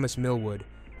of Thomas Millwood,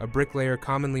 a bricklayer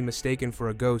commonly mistaken for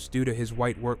a ghost due to his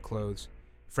white work clothes.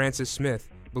 Francis Smith,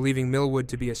 believing Millwood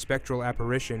to be a spectral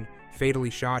apparition, fatally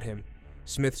shot him.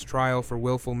 Smith's trial for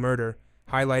willful murder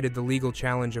highlighted the legal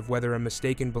challenge of whether a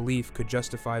mistaken belief could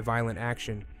justify violent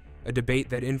action, a debate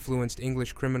that influenced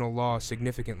English criminal law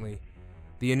significantly.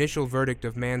 The initial verdict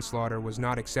of manslaughter was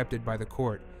not accepted by the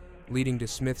court, leading to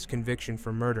Smith's conviction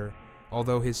for murder,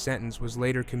 although his sentence was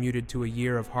later commuted to a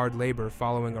year of hard labor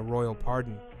following a royal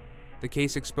pardon. The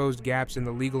case exposed gaps in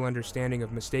the legal understanding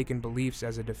of mistaken beliefs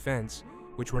as a defense,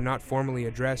 which were not formally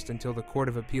addressed until the Court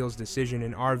of Appeal's decision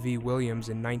in R.V. Williams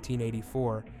in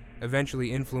 1984,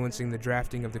 eventually influencing the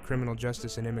drafting of the Criminal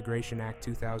Justice and Immigration Act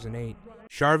 2008.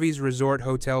 Charvey's Resort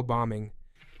Hotel bombing.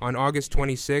 On August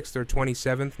 26 or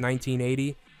 27,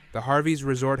 1980, the Harvey's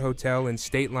Resort Hotel in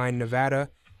State Line, Nevada,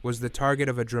 was the target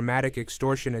of a dramatic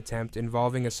extortion attempt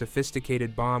involving a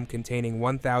sophisticated bomb containing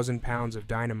 1,000 pounds of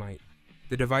dynamite.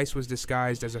 The device was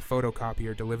disguised as a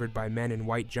photocopier delivered by men in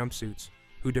white jumpsuits,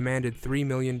 who demanded $3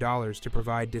 million to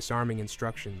provide disarming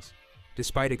instructions.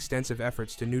 Despite extensive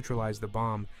efforts to neutralize the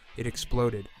bomb, it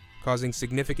exploded, causing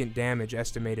significant damage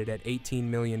estimated at $18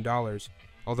 million,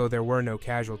 although there were no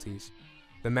casualties.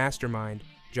 The mastermind,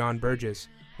 John Burgess,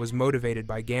 was motivated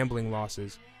by gambling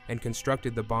losses and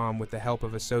constructed the bomb with the help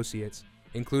of associates,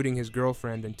 including his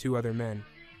girlfriend and 2 other men.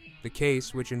 The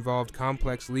case, which involved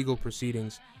complex legal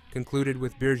proceedings, concluded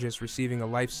with Burgess receiving a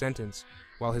life sentence,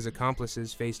 while his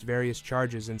accomplices faced various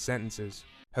charges and sentences.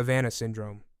 Havana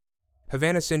Syndrome.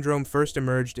 Havana Syndrome first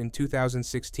emerged in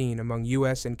 2016 among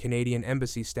U.S. and Canadian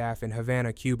embassy staff in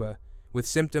Havana, Cuba, with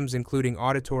symptoms including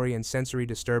auditory and sensory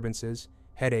disturbances,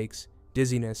 headaches,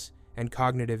 dizziness, and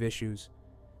cognitive issues.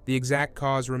 The exact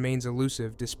cause remains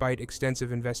elusive despite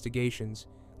extensive investigations,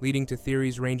 leading to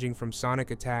theories ranging from sonic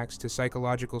attacks to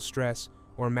psychological stress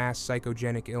or mass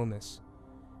psychogenic illness.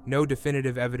 No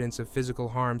definitive evidence of physical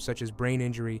harm such as brain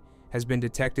injury has been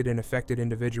detected in affected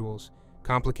individuals,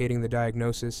 complicating the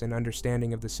diagnosis and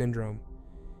understanding of the syndrome.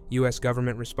 U.S.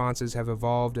 government responses have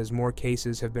evolved as more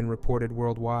cases have been reported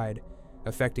worldwide,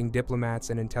 affecting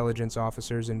diplomats and intelligence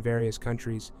officers in various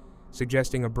countries,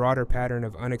 suggesting a broader pattern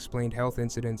of unexplained health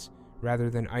incidents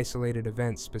rather than isolated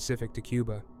events specific to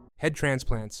Cuba. Head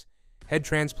transplants. Head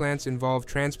transplants involve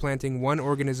transplanting one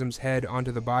organism's head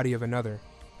onto the body of another,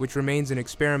 which remains an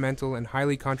experimental and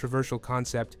highly controversial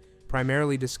concept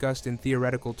primarily discussed in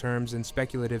theoretical terms and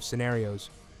speculative scenarios.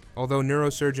 Although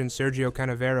neurosurgeon Sergio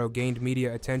Canavero gained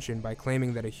media attention by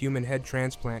claiming that a human head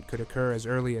transplant could occur as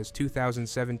early as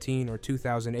 2017 or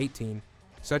 2018,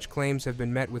 such claims have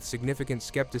been met with significant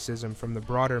skepticism from the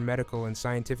broader medical and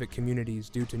scientific communities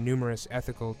due to numerous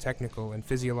ethical, technical, and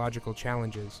physiological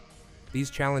challenges. These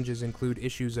challenges include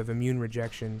issues of immune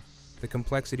rejection, the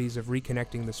complexities of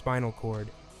reconnecting the spinal cord,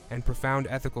 and profound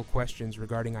ethical questions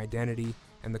regarding identity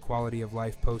and the quality of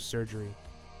life post-surgery.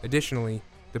 Additionally,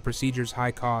 the procedure's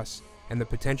high costs and the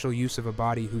potential use of a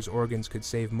body whose organs could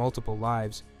save multiple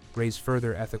lives raise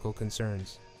further ethical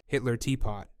concerns. Hitler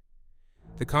Teapot.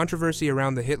 The controversy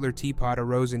around the Hitler Teapot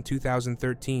arose in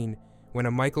 2013 when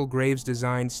a Michael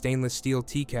Graves-designed stainless steel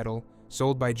tea kettle,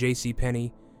 sold by J.C.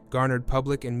 garnered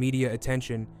public and media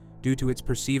attention due to its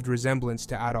perceived resemblance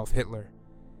to Adolf Hitler.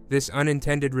 This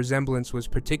unintended resemblance was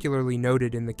particularly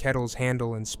noted in the kettle's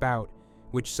handle and spout,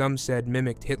 which some said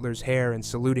mimicked Hitler's hair and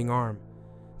saluting arm.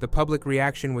 The public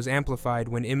reaction was amplified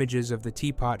when images of the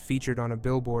teapot featured on a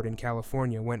billboard in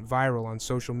California went viral on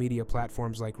social media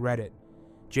platforms like Reddit.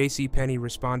 J.C.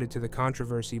 responded to the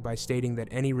controversy by stating that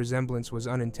any resemblance was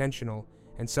unintentional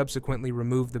and subsequently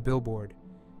removed the billboard.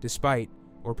 Despite,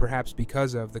 or perhaps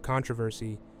because of, the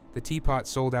controversy, the teapot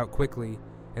sold out quickly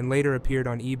and later appeared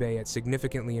on eBay at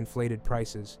significantly inflated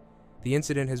prices. The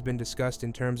incident has been discussed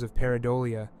in terms of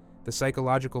pareidolia, the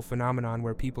psychological phenomenon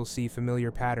where people see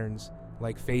familiar patterns,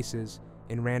 like faces,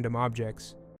 in random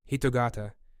objects.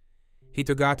 Hitogata.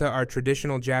 Hitogata are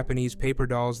traditional Japanese paper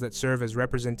dolls that serve as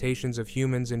representations of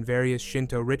humans in various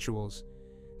Shinto rituals.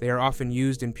 They are often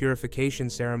used in purification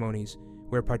ceremonies,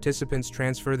 where participants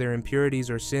transfer their impurities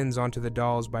or sins onto the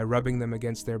dolls by rubbing them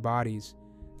against their bodies.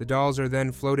 The dolls are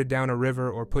then floated down a river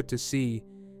or put to sea,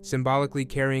 symbolically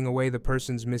carrying away the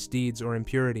person's misdeeds or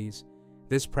impurities.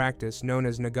 This practice, known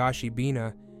as nagashi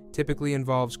bina, typically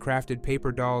involves crafted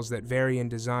paper dolls that vary in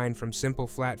design from simple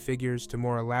flat figures to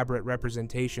more elaborate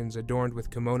representations adorned with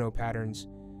kimono patterns.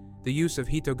 The use of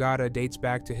hitogata dates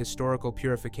back to historical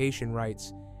purification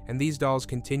rites, and these dolls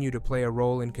continue to play a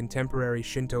role in contemporary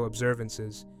Shinto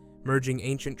observances, merging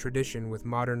ancient tradition with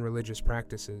modern religious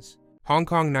practices. Hong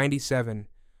Kong 97.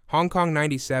 Hong Kong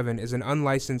 97 is an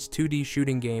unlicensed 2D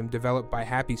shooting game developed by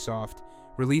Happysoft,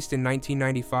 released in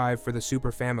 1995 for the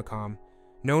Super Famicom.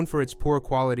 Known for its poor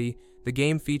quality, the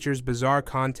game features bizarre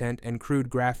content and crude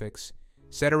graphics.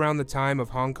 Set around the time of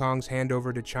Hong Kong's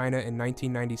handover to China in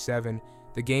 1997,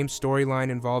 the game's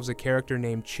storyline involves a character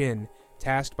named Qin,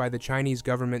 tasked by the Chinese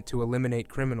government to eliminate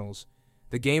criminals.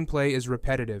 The gameplay is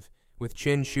repetitive, with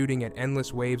Qin shooting at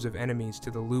endless waves of enemies to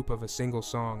the loop of a single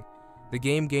song. The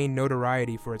game gained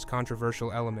notoriety for its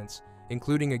controversial elements,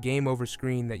 including a game-over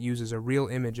screen that uses a real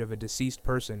image of a deceased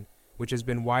person, which has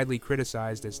been widely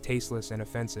criticized as tasteless and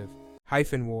offensive.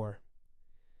 Hyphen War.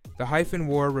 The Hyphen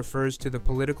War refers to the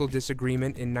political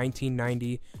disagreement in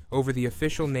 1990 over the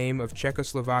official name of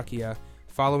Czechoslovakia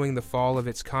following the fall of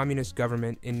its communist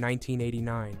government in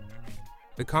 1989.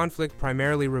 The conflict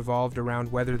primarily revolved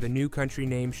around whether the new country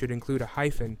name should include a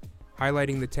hyphen,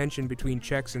 highlighting the tension between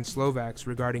Czechs and Slovaks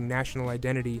regarding national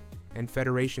identity and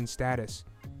federation status.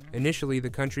 Initially, the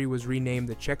country was renamed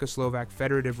the Czechoslovak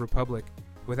Federative Republic,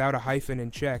 without a hyphen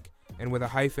in Czech and with a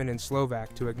hyphen in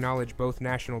Slovak to acknowledge both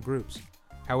national groups.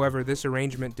 However, this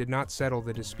arrangement did not settle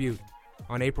the dispute.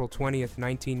 On April 20,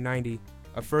 1990,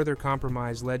 a further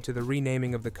compromise led to the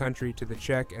renaming of the country to the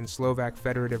Czech and Slovak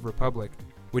Federative Republic,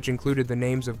 which included the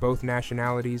names of both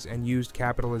nationalities and used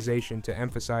capitalization to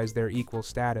emphasize their equal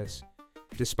status.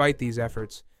 Despite these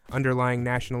efforts, underlying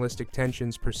nationalistic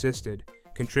tensions persisted,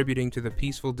 contributing to the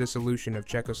peaceful dissolution of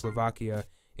Czechoslovakia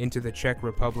into the Czech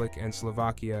Republic and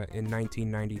Slovakia in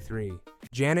 1993.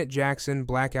 Janet Jackson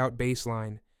Blackout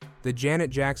Bassline. The Janet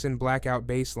Jackson Blackout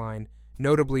bassline,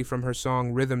 notably from her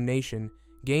song Rhythm Nation,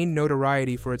 gained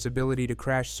notoriety for its ability to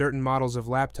crash certain models of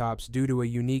laptops due to a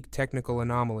unique technical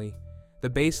anomaly. The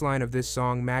bassline of this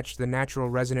song matched the natural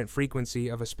resonant frequency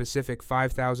of a specific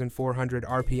 5,400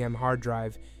 RPM hard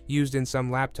drive used in some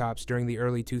laptops during the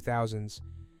early 2000s.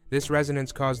 This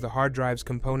resonance caused the hard drive's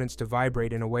components to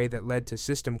vibrate in a way that led to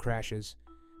system crashes.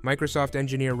 Microsoft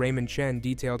engineer Raymond Chen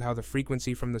detailed how the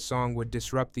frequency from the song would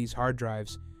disrupt these hard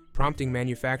drives, prompting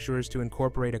manufacturers to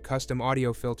incorporate a custom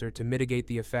audio filter to mitigate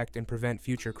the effect and prevent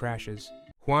future crashes.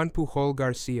 Juan Pujol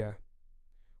Garcia.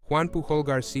 Juan Pujol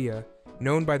Garcia,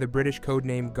 known by the British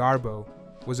codename Garbo,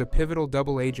 was a pivotal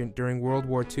double agent during World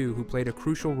War II who played a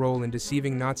crucial role in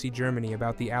deceiving Nazi Germany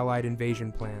about the Allied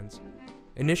invasion plans.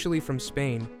 Initially from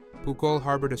Spain, Pujol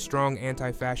harbored a strong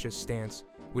anti-fascist stance,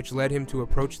 which led him to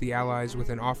approach the Allies with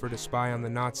an offer to spy on the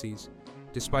Nazis.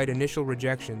 Despite initial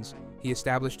rejections, he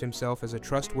established himself as a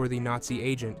trustworthy Nazi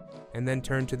agent and then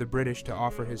turned to the British to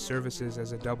offer his services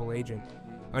as a double agent.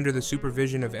 Under the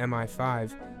supervision of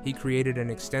MI5, he created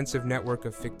an extensive network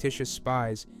of fictitious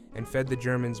spies and fed the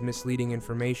Germans misleading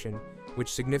information,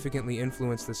 which significantly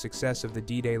influenced the success of the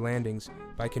D-Day landings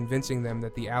by convincing them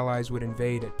that the Allies would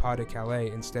invade at Pas-de-Calais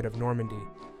instead of Normandy.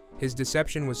 His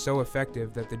deception was so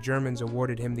effective that the Germans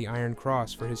awarded him the Iron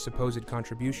Cross for his supposed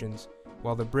contributions,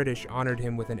 while the British honored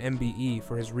him with an MBE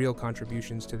for his real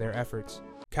contributions to their efforts.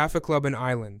 Kaffeklubben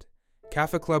Island.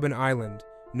 Kaffeklubben Island,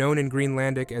 known in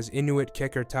Greenlandic as Inuit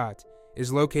Kekertat,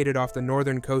 is located off the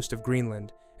northern coast of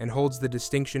Greenland and holds the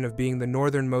distinction of being the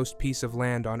northernmost piece of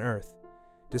land on Earth.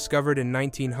 Discovered in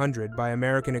 1900 by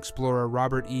American explorer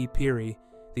Robert E. Peary,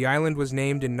 the island was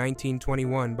named in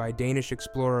 1921 by Danish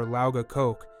explorer Lauge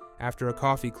Koch after a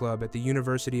coffee club at the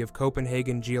University of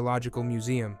Copenhagen Geological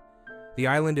Museum. The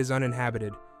island is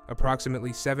uninhabited,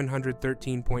 approximately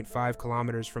 713.5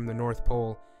 kilometers from the North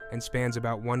Pole, and spans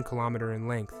about 1 kilometer in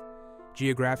length.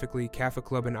 Geographically,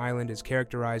 Kaffeklubben Island is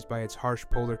characterized by its harsh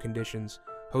polar conditions,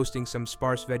 hosting some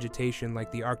sparse vegetation like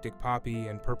the Arctic poppy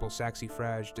and purple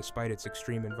saxifrage despite its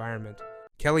extreme environment.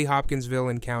 Kelly-Hopkinsville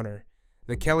Encounter.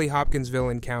 The Kelly-Hopkinsville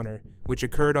Encounter, which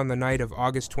occurred on the night of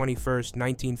August 21,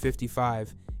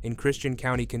 1955, in Christian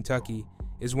County, Kentucky,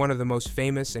 is one of the most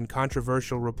famous and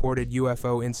controversial reported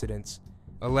UFO incidents.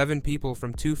 11 people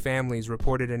from 2 families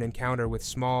reported an encounter with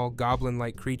small,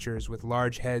 goblin-like creatures with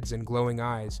large heads and glowing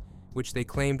eyes, which they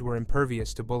claimed were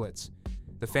impervious to bullets.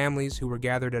 The families, who were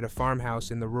gathered at a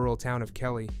farmhouse in the rural town of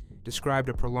Kelly, described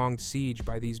a prolonged siege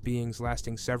by these beings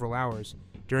lasting several hours,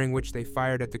 during which they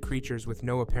fired at the creatures with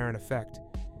no apparent effect.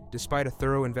 Despite a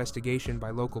thorough investigation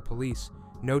by local police,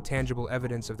 no tangible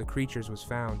evidence of the creatures was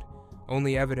found,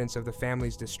 only evidence of the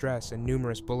family's distress and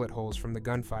numerous bullet holes from the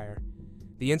gunfire.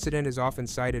 The incident is often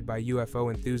cited by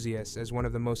UFO enthusiasts as one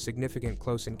of the most significant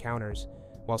close encounters,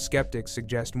 while skeptics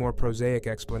suggest more prosaic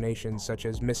explanations such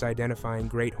as misidentifying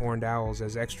great horned owls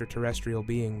as extraterrestrial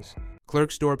beings.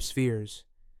 Klerksdorp spheres.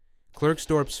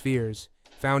 Klerksdorp spheres,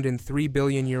 found in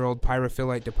 3-billion-year-old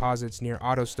pyrophyllite deposits near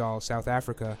Ottosdal, South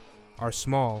Africa, are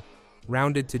small,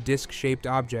 rounded to disc-shaped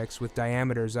objects with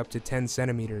diameters up to 10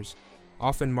 centimeters,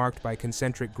 often marked by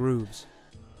concentric grooves.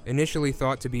 Initially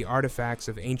thought to be artifacts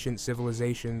of ancient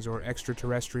civilizations or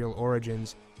extraterrestrial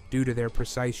origins due to their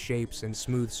precise shapes and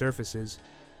smooth surfaces,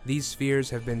 these spheres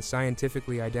have been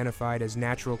scientifically identified as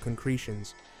natural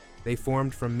concretions. They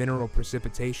formed from mineral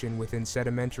precipitation within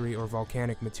sedimentary or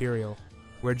volcanic material,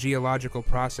 where geological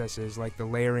processes like the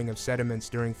layering of sediments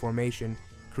during formation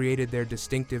created their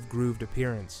distinctive grooved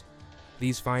appearance.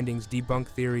 These findings debunk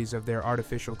theories of their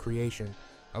artificial creation,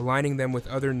 aligning them with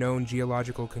other known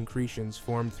geological concretions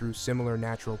formed through similar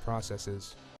natural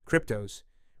processes. Cryptos.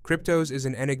 Cryptos is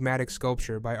an enigmatic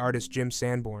sculpture by artist Jim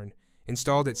Sanborn,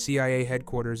 installed at CIA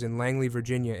headquarters in Langley,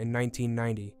 Virginia in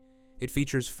 1990. It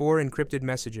features 4 encrypted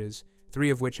messages, 3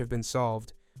 of which have been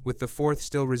solved, with the 4th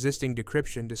still resisting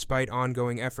decryption despite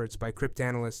ongoing efforts by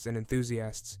cryptanalysts and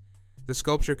enthusiasts. The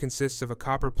sculpture consists of a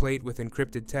copper plate with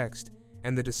encrypted text,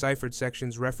 and the deciphered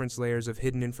sections reference layers of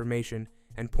hidden information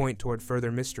and point toward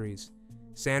further mysteries.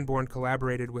 Sanborn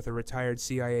collaborated with a retired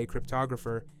CIA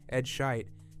cryptographer, Ed Scheidt,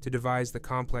 to devise the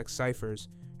complex ciphers,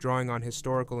 drawing on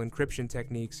historical encryption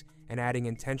techniques and adding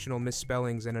intentional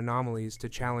misspellings and anomalies to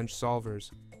challenge solvers.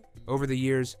 Over the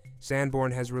years,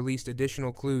 Sanborn has released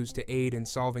additional clues to aid in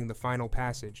solving the final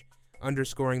passage,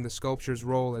 underscoring the sculpture's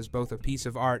role as both a piece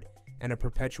of art and a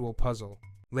perpetual puzzle.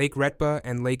 Lake Retba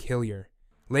and Lake Hillier.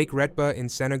 Lake Retba in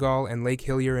Senegal and Lake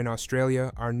Hillier in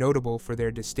Australia are notable for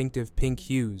their distinctive pink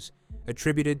hues,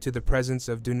 attributed to the presence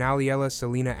of Dunaliella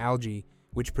salina algae,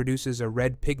 which produces a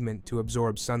red pigment to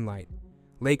absorb sunlight.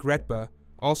 Lake Retba,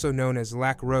 also known as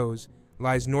Lac Rose,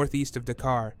 lies northeast of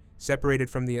Dakar, separated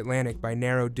from the Atlantic by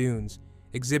narrow dunes,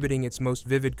 exhibiting its most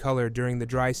vivid color during the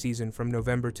dry season from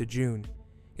November to June.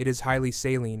 It is highly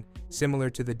saline, similar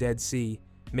to the Dead Sea,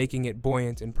 making it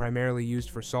buoyant and primarily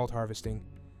used for salt harvesting.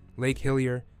 Lake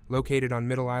Hillier, located on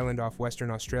Middle Island off Western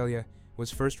Australia,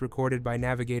 was first recorded by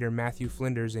navigator Matthew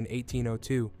Flinders in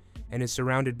 1802 and is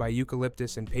surrounded by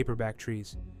eucalyptus and paperback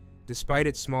trees. Despite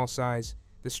its small size,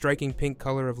 the striking pink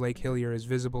color of Lake Hillier is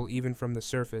visible even from the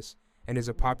surface and is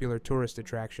a popular tourist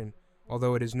attraction,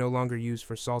 although it is no longer used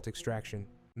for salt extraction.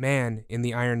 Man in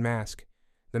the Iron Mask.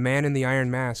 The Man in the Iron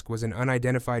Mask was an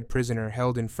unidentified prisoner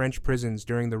held in French prisons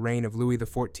during the reign of Louis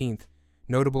XIV,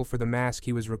 notable for the mask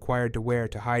he was required to wear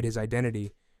to hide his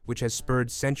identity, which has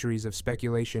spurred centuries of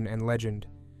speculation and legend.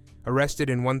 Arrested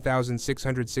in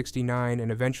 1669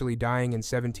 and eventually dying in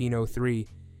 1703,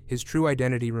 his true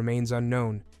identity remains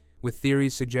unknown, with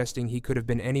theories suggesting he could have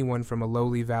been anyone from a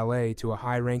lowly valet to a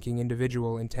high-ranking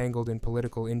individual entangled in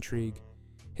political intrigue.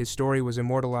 His story was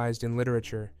immortalized in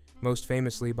literature, most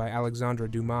famously by Alexandre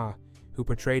Dumas, who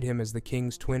portrayed him as the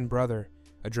king's twin brother,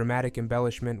 a dramatic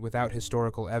embellishment without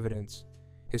historical evidence.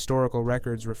 Historical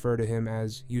records refer to him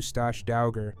as Eustache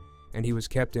Dauger, and he was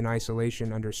kept in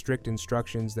isolation under strict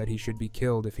instructions that he should be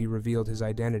killed if he revealed his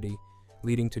identity,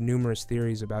 leading to numerous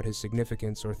theories about his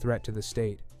significance or threat to the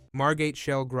state. Margate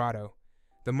Shell Grotto.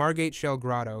 The Margate Shell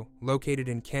Grotto, located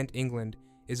in Kent, England,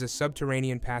 is a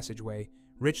subterranean passageway,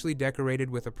 richly decorated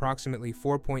with approximately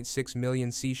 4.6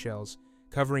 million seashells,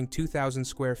 covering 2,000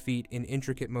 square feet in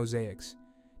intricate mosaics.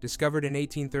 Discovered in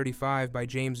 1835 by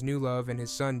James Newlove and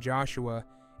his son Joshua,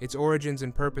 Its origins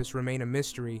and purpose remain a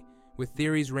mystery, with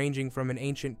theories ranging from an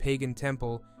ancient pagan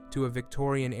temple to a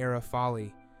Victorian-era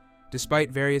folly.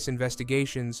 Despite various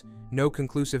investigations, no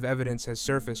conclusive evidence has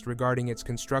surfaced regarding its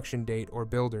construction date or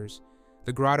builders.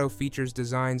 The grotto features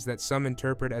designs that some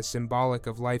interpret as symbolic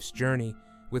of life's journey,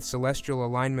 with celestial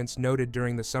alignments noted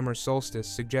during the summer solstice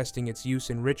suggesting its use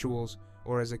in rituals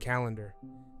or as a calendar.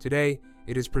 Today,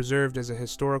 it is preserved as a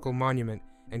historical monument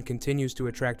and continues to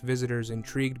attract visitors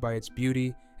intrigued by its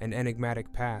beauty and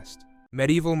enigmatic past.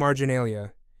 Medieval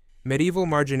marginalia. Medieval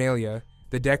marginalia,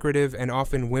 the decorative and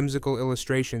often whimsical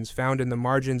illustrations found in the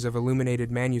margins of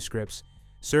illuminated manuscripts,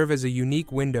 serve as a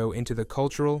unique window into the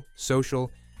cultural,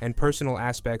 social, and personal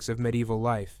aspects of medieval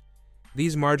life.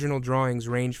 These marginal drawings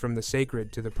range from the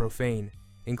sacred to the profane,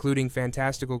 including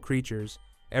fantastical creatures,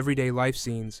 everyday life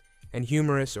scenes, and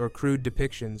humorous or crude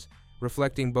depictions,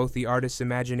 reflecting both the artist's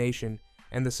imagination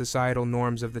and the societal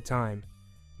norms of the time.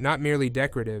 Not merely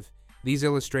decorative, these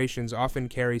illustrations often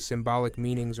carry symbolic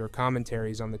meanings or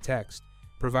commentaries on the text,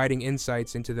 providing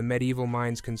insights into the medieval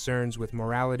mind's concerns with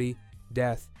morality,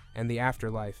 death, and the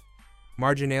afterlife.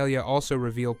 Marginalia also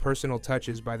reveal personal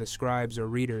touches by the scribes or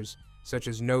readers, such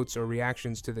as notes or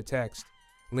reactions to the text,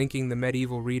 linking the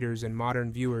medieval readers and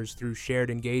modern viewers through shared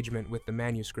engagement with the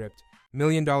manuscript. $1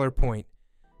 Million Point.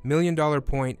 $1 Million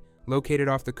Point, located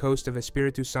off the coast of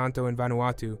Espiritu Santo in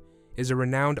Vanuatu, is a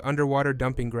renowned underwater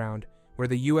dumping ground where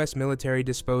the U.S. military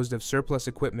disposed of surplus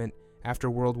equipment after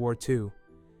World War II.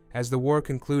 As the war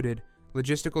concluded,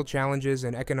 logistical challenges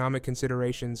and economic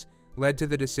considerations led to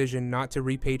the decision not to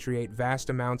repatriate vast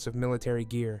amounts of military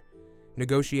gear.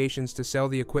 Negotiations to sell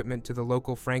the equipment to the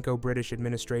local Franco-British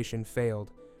administration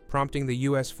failed, prompting the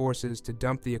U.S. forces to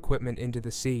dump the equipment into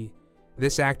the sea.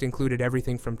 This act included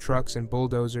everything from trucks and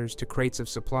bulldozers to crates of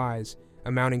supplies,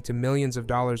 amounting to millions of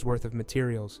dollars worth of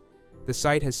materials. The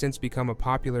site has since become a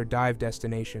popular dive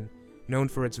destination, known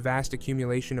for its vast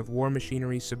accumulation of war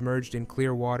machinery submerged in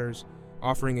clear waters,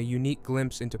 offering a unique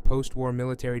glimpse into post-war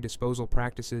military disposal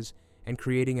practices and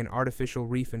creating an artificial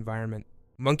reef environment.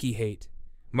 Monkey hate.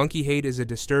 Monkey hate is a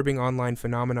disturbing online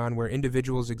phenomenon where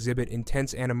individuals exhibit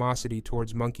intense animosity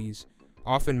towards monkeys,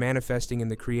 often manifesting in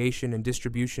the creation and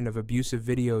distribution of abusive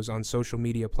videos on social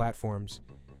media platforms.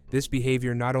 This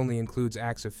behavior not only includes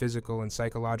acts of physical and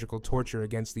psychological torture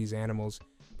against these animals,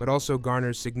 but also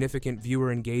garners significant viewer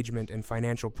engagement and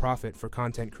financial profit for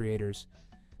content creators.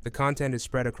 The content is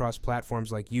spread across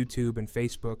platforms like YouTube and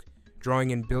Facebook, drawing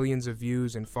in billions of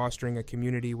views and fostering a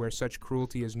community where such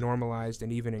cruelty is normalized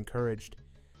and even encouraged.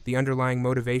 The underlying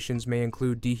motivations may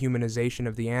include dehumanization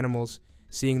of the animals,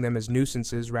 seeing them as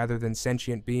nuisances rather than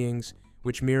sentient beings,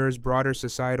 which mirrors broader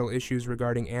societal issues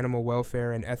regarding animal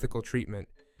welfare and ethical treatment.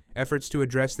 Efforts to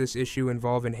address this issue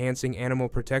involve enhancing animal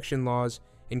protection laws,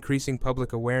 increasing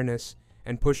public awareness,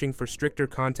 and pushing for stricter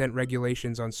content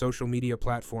regulations on social media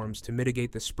platforms to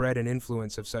mitigate the spread and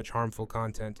influence of such harmful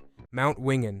content. Mount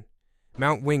Wingan.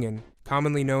 Mount Wingan,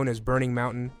 commonly known as Burning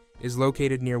Mountain, is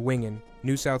located near Wingan,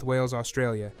 New South Wales,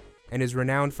 Australia, and is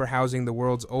renowned for housing the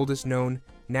world's oldest known,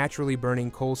 naturally burning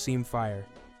coal seam fire.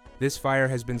 This fire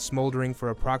has been smoldering for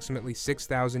approximately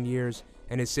 6,000 years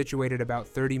and is situated about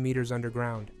 30 meters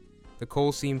underground. The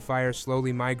coal seam fire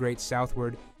slowly migrates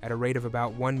southward at a rate of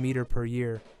about 1 meter per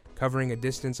year, covering a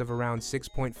distance of around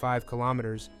 6.5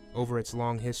 kilometers over its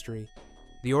long history.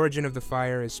 The origin of the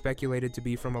fire is speculated to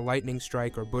be from a lightning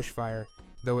strike or bushfire,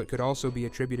 though it could also be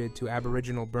attributed to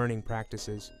Aboriginal burning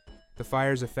practices. The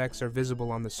fire's effects are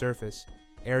visible on the surface.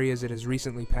 Areas it has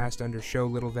recently passed under show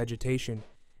little vegetation,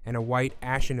 and a white,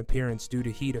 ashen appearance due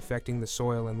to heat affecting the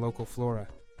soil and local flora.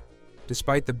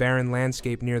 Despite the barren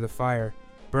landscape near the fire,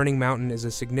 Burning Mountain is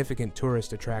a significant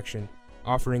tourist attraction,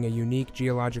 offering a unique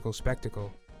geological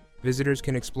spectacle. Visitors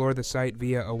can explore the site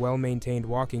via a well-maintained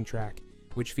walking track,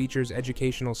 which features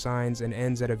educational signs and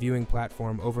ends at a viewing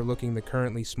platform overlooking the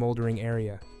currently smoldering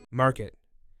area. Market.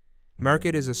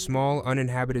 Market is a small,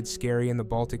 uninhabited skerry in the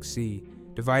Baltic Sea,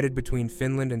 divided between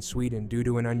Finland and Sweden due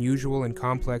to an unusual and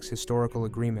complex historical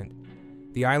agreement.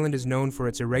 The island is known for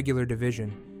its irregular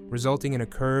division, resulting in a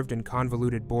curved and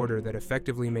convoluted border that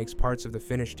effectively makes parts of the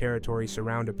Finnish territory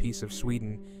surround a piece of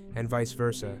Sweden, and vice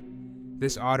versa.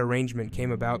 This odd arrangement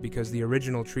came about because the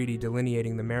original treaty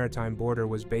delineating the maritime border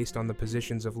was based on the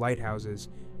positions of lighthouses,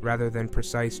 rather than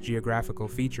precise geographical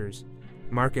features.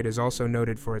 Market is also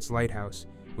noted for its lighthouse,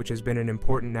 which has been an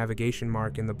important navigation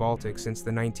mark in the Baltic since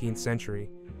the 19th century.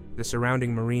 The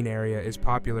surrounding marine area is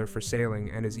popular for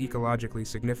sailing and is ecologically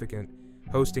significant,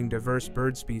 hosting diverse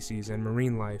bird species and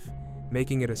marine life,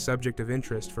 making it a subject of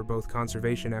interest for both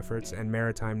conservation efforts and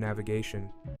maritime navigation.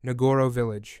 Nagoro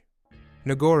Village.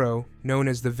 Nagoro, known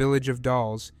as the Village of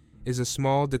Dolls, is a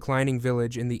small, declining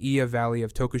village in the Iya Valley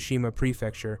of Tokushima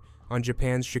Prefecture on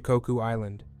Japan's Shikoku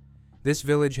Island. This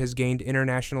village has gained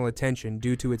international attention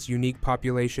due to its unique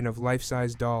population of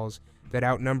life-size dolls that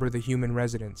outnumber the human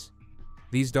residents.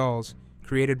 These dolls,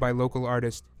 created by local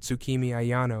artist Tsukimi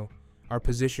Ayano, are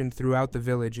positioned throughout the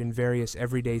village in various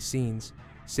everyday scenes,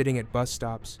 sitting at bus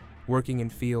stops, working in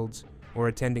fields, or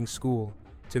attending school,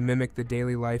 to mimic the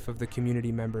daily life of the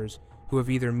community members who have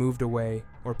either moved away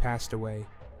or passed away.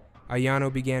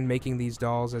 Ayano began making these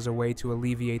dolls as a way to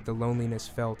alleviate the loneliness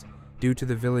felt due to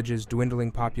the village's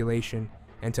dwindling population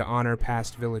and to honor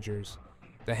past villagers.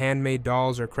 The handmade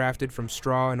dolls are crafted from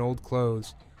straw and old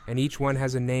clothes, and each one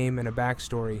has a name and a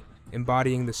backstory,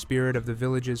 embodying the spirit of the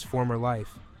village's former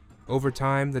life. Over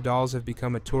time, the dolls have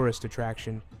become a tourist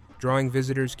attraction, drawing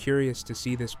visitors curious to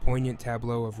see this poignant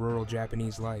tableau of rural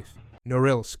Japanese life.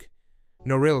 Norilsk.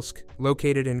 Norilsk,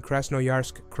 located in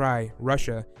Krasnoyarsk Krai,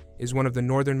 Russia, is one of the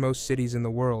northernmost cities in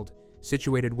the world,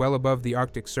 situated well above the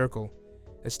Arctic Circle.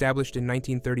 Established in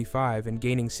 1935 and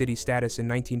gaining city status in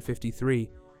 1953,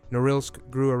 Norilsk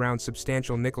grew around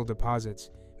substantial nickel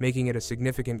deposits, making it a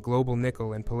significant global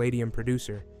nickel and palladium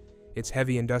producer. Its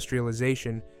heavy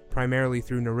industrialization, primarily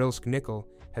through Norilsk nickel,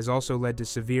 has also led to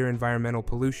severe environmental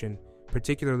pollution,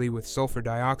 particularly with sulfur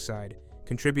dioxide,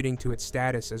 contributing to its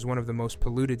status as one of the most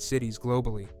polluted cities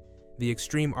globally. The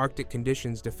extreme Arctic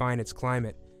conditions define its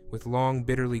climate, with long,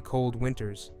 bitterly cold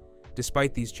winters.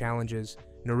 Despite these challenges,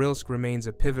 Norilsk remains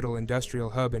a pivotal industrial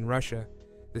hub in Russia.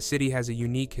 The city has a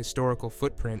unique historical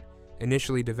footprint,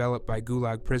 initially developed by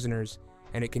Gulag prisoners,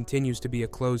 and it continues to be a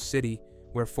closed city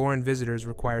where foreign visitors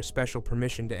require special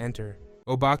permission to enter.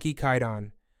 Obaki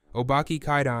Kaidan. Obaki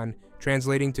Kaidan,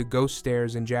 translating to ghost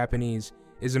stairs in Japanese,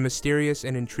 is a mysterious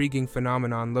and intriguing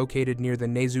phenomenon located near the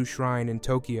Nezu Shrine in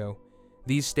Tokyo.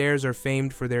 These stairs are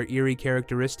famed for their eerie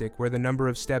characteristic where the number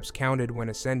of steps counted when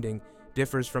ascending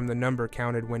differs from the number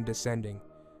counted when descending.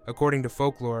 According to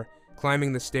folklore,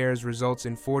 climbing the stairs results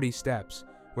in 40 steps,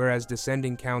 whereas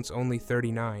descending counts only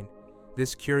 39.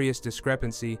 This curious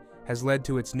discrepancy has led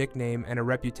to its nickname and a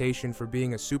reputation for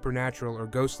being a supernatural or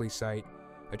ghostly site,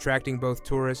 attracting both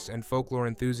tourists and folklore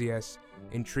enthusiasts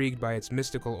intrigued by its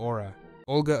mystical aura.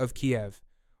 Olga of Kiev.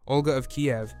 Olga of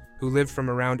Kiev, who lived from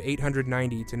around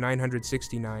 890 to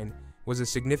 969, was a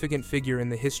significant figure in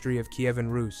the history of Kievan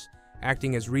Rus,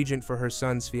 acting as regent for her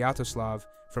son Sviatoslav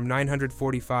from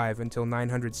 945 until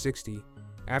 960.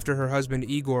 After her husband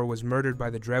Igor was murdered by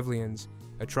the Drevlians,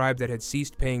 a tribe that had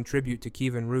ceased paying tribute to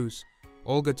Kievan Rus,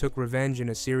 Olga took revenge in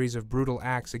a series of brutal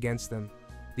acts against them.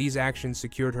 These actions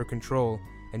secured her control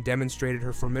and demonstrated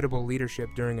her formidable leadership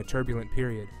during a turbulent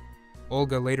period.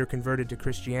 Olga later converted to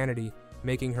Christianity,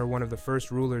 making her one of the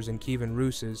first rulers in Kievan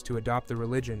Rus to adopt the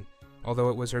religion, although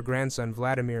it was her grandson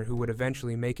Vladimir who would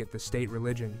eventually make it the state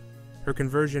religion. Her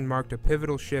conversion marked a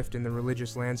pivotal shift in the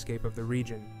religious landscape of the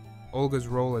region. Olga's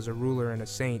role as a ruler and a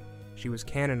saint, she was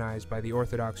canonized by the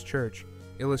Orthodox Church,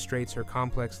 illustrates her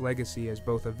complex legacy as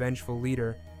both a vengeful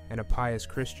leader and a pious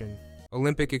Christian.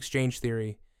 Olympic exchange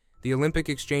theory. The Olympic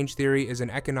exchange theory is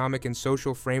an economic and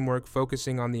social framework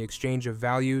focusing on the exchange of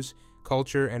values,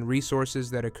 culture, and resources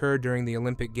that occur during the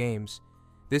Olympic Games.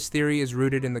 This theory is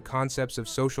rooted in the concepts of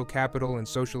social capital and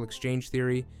social exchange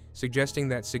theory, suggesting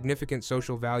that significant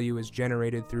social value is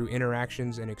generated through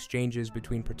interactions and exchanges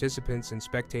between participants and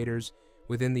spectators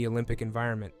within the Olympic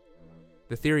environment.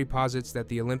 The theory posits that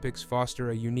the Olympics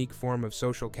foster a unique form of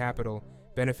social capital,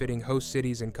 benefiting host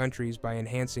cities and countries by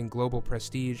enhancing global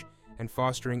prestige and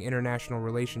fostering international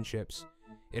relationships.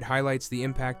 It highlights the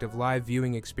impact of live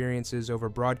viewing experiences over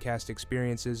broadcast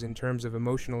experiences in terms of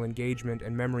emotional engagement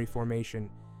and memory formation,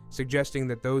 suggesting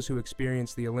that those who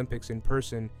experience the Olympics in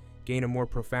person gain a more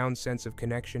profound sense of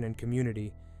connection and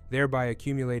community, thereby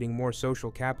accumulating more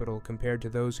social capital compared to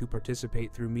those who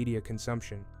participate through media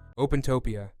consumption.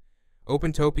 Opentopia.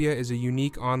 Opentopia is a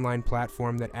unique online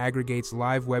platform that aggregates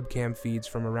live webcam feeds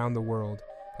from around the world,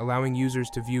 allowing users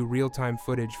to view real-time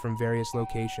footage from various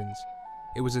locations.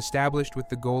 It was established with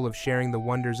the goal of sharing the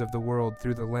wonders of the world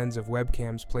through the lens of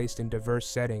webcams placed in diverse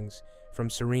settings, from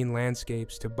serene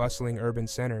landscapes to bustling urban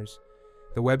centers.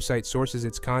 The website sources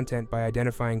its content by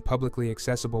identifying publicly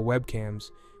accessible webcams,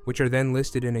 which are then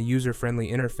listed in a user-friendly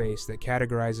interface that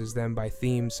categorizes them by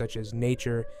themes such as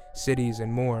nature, cities,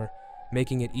 and more,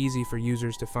 making it easy for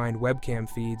users to find webcam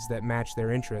feeds that match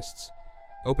their interests.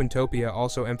 Opentopia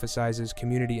also emphasizes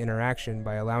community interaction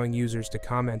by allowing users to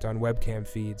comment on webcam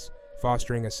feeds,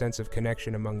 fostering a sense of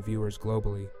connection among viewers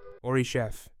globally. Ori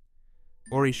Chef.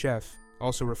 Ori Chef,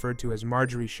 also referred to as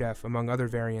Marjorie Chef among other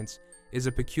variants, is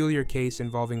a peculiar case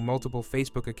involving multiple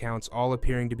Facebook accounts all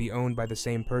appearing to be owned by the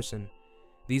same person.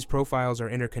 These profiles are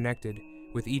interconnected,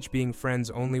 with each being friends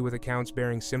only with accounts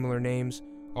bearing similar names,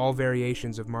 all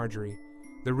variations of Marjorie.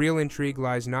 The real intrigue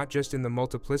lies not just in the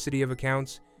multiplicity of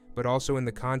accounts, but also in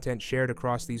the content shared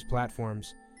across these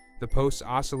platforms. The posts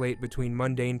oscillate between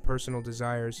mundane personal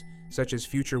desires, such as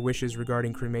future wishes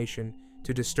regarding cremation,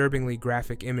 to disturbingly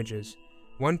graphic images.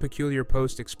 One peculiar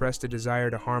post expressed a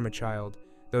desire to harm a child,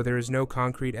 though there is no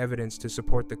concrete evidence to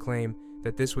support the claim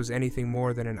that this was anything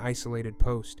more than an isolated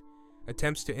post.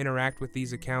 Attempts to interact with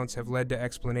these accounts have led to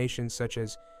explanations such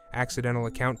as accidental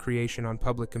account creation on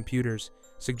public computers,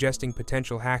 suggesting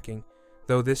potential hacking,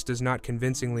 though this does not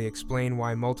convincingly explain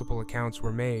why multiple accounts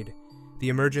were made. The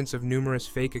emergence of numerous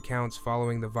fake accounts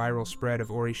following the viral spread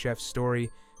of Ori Chef's story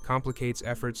complicates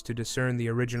efforts to discern the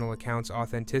original account's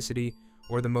authenticity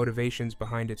or the motivations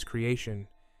behind its creation.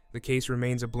 The case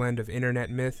remains a blend of internet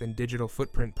myth and digital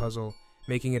footprint puzzle,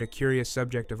 making it a curious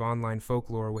subject of online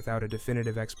folklore without a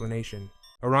definitive explanation.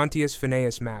 Orontius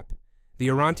Phineas Map. The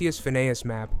Orontius Phineas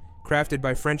Map, crafted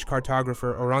by French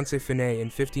cartographer Oronce Phineas in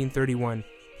 1531,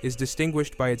 is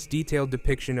distinguished by its detailed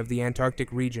depiction of the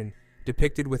Antarctic region,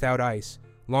 depicted without ice,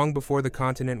 long before the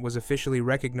continent was officially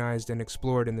recognized and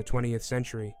explored in the 20th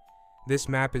century. This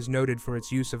map is noted for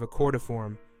its use of a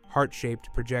cordiform, heart-shaped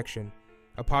projection,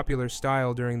 a popular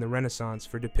style during the Renaissance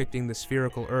for depicting the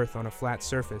spherical Earth on a flat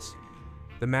surface.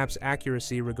 The map's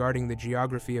accuracy regarding the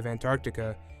geography of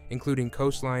Antarctica, including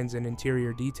coastlines and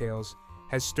interior details,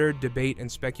 has stirred debate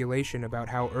and speculation about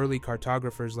how early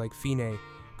cartographers like Phineas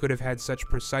could have had such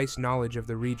precise knowledge of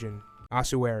the region.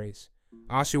 Ossuaries.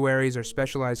 Ossuaries are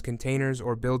specialized containers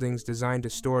or buildings designed to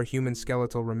store human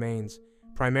skeletal remains,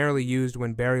 primarily used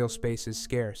when burial space is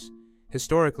scarce.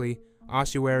 Historically,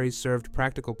 ossuaries served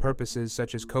practical purposes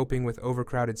such as coping with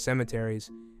overcrowded cemeteries,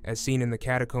 as seen in the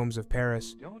catacombs of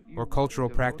Paris, or cultural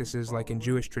practices like in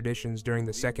Jewish traditions during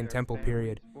the Second Temple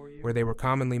period, where they were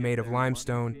commonly made of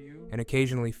limestone and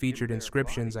occasionally featured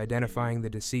inscriptions identifying the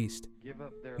deceased.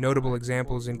 Notable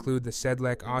examples include the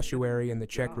Sedlec ossuary in the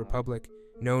Czech Republic,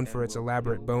 known for its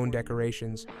elaborate bone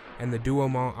decorations, and the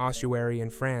Douaumont ossuary in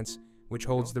France, which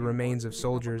holds the remains of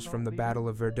soldiers from the Battle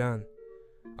of Verdun.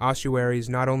 Ossuaries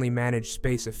not only manage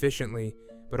space efficiently,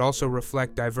 but also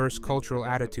reflect diverse cultural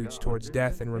attitudes towards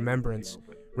death and remembrance,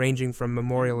 ranging from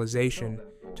memorialization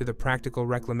to the practical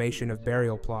reclamation of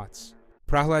burial plots.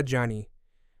 Prahlad Jani.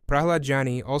 Prahlad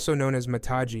Jani, also known as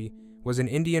Mataji, was an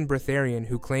Indian breatharian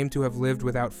who claimed to have lived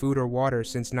without food or water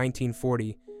since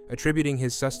 1940, attributing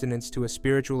his sustenance to a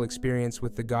spiritual experience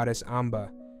with the goddess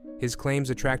Amba. His claims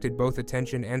attracted both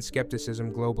attention and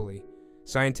skepticism globally.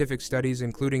 Scientific studies,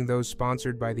 including those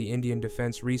sponsored by the Indian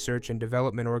Defense Research and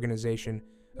Development Organization,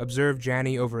 observed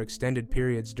Jani over extended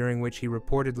periods during which he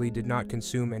reportedly did not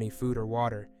consume any food or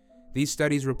water. These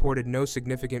studies reported no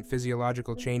significant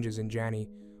physiological changes in Jani,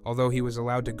 although he was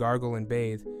allowed to gargle and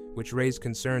bathe, which raised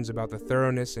concerns about the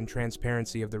thoroughness and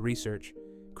transparency of the research.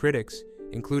 Critics,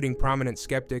 including prominent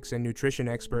skeptics and nutrition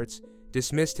experts,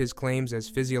 dismissed his claims as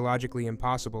physiologically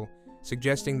impossible,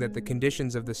 suggesting that the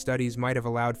conditions of the studies might have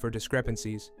allowed for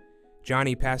discrepancies.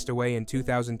 Jani passed away in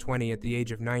 2020 at the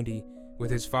age of 90, with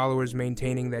his followers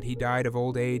maintaining that he died of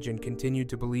old age and continued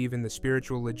to believe in the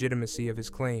spiritual legitimacy of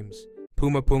his claims.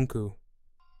 Pumapunku.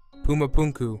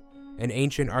 Pumapunku, an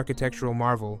ancient architectural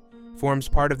marvel, forms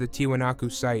part of the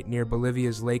Tiwanaku site near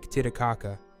Bolivia's Lake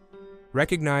Titicaca.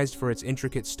 Recognized for its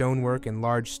intricate stonework and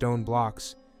large stone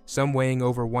blocks, some weighing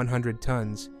over 100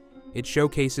 tons, it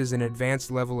showcases an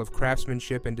advanced level of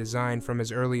craftsmanship and design from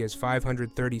as early as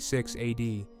 536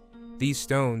 AD. These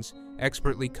stones,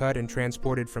 expertly cut and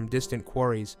transported from distant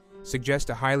quarries, suggest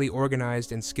a highly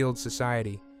organized and skilled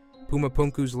society.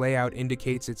 Pumapunku's layout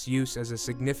indicates its use as a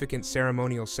significant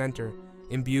ceremonial center,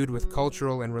 imbued with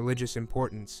cultural and religious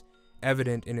importance,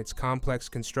 evident in its complex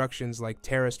constructions like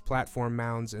terraced platform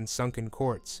mounds and sunken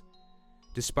courts.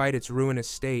 Despite its ruinous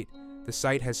state, the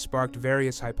site has sparked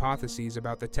various hypotheses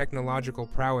about the technological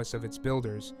prowess of its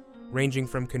builders, ranging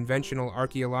from conventional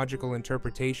archaeological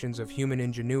interpretations of human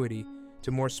ingenuity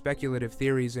to more speculative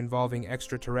theories involving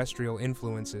extraterrestrial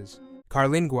influences.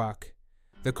 Carlinguac.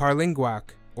 The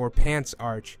Carlinguac, or Pants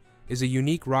Arch, is a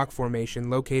unique rock formation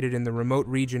located in the remote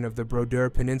region of the Brodeur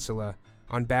Peninsula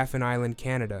on Baffin Island,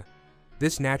 Canada.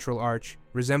 This natural arch,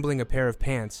 resembling a pair of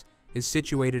pants, is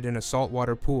situated in a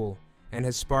saltwater pool and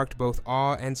has sparked both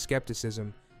awe and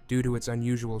skepticism due to its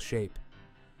unusual shape.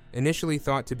 Initially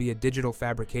thought to be a digital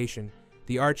fabrication,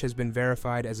 the arch has been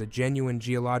verified as a genuine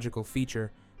geological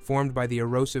feature formed by the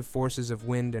erosive forces of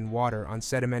wind and water on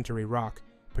sedimentary rock,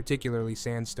 particularly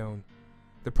sandstone.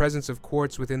 The presence of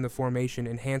quartz within the formation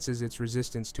enhances its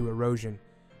resistance to erosion,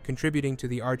 contributing to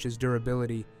the arch's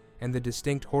durability and the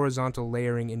distinct horizontal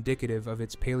layering indicative of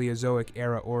its Paleozoic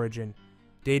era origin.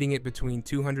 dating it between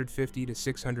 250 to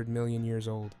 600 million years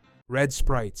old. Red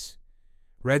sprites.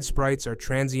 Red sprites are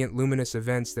transient luminous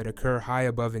events that occur high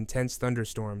above intense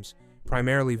thunderstorms,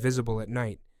 primarily visible at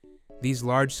night. These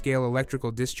large-scale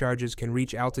electrical discharges can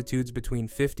reach altitudes between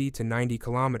 50 to 90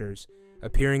 kilometers,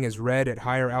 appearing as red at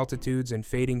higher altitudes and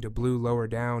fading to blue lower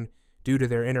down due to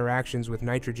their interactions with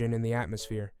nitrogen in the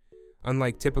atmosphere.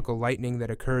 Unlike typical lightning that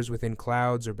occurs within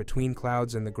clouds or between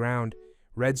clouds and the ground,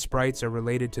 red sprites are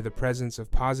related to the presence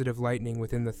of positive lightning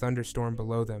within the thunderstorm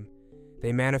below them.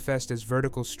 They manifest as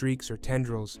vertical streaks or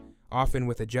tendrils, often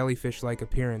with a jellyfish-like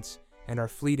appearance, and are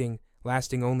fleeting,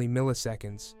 lasting only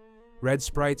milliseconds. Red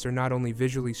sprites are not only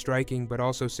visually striking but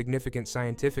also significant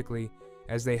scientifically,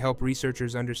 as they help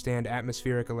researchers understand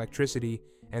atmospheric electricity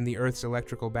and the Earth's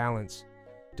electrical balance.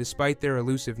 Despite their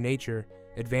elusive nature,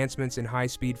 advancements in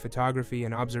high-speed photography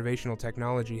and observational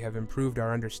technology have improved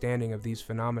our understanding of these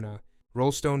phenomena.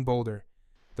 Rollstone boulder.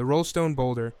 The Rollstone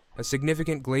boulder, a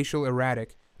significant glacial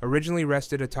erratic, originally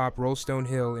rested atop Rollstone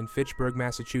Hill in Fitchburg,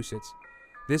 Massachusetts.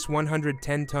 This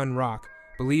 110-ton rock,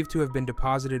 believed to have been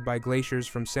deposited by glaciers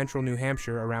from central New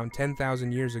Hampshire around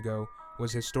 10,000 years ago,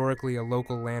 was historically a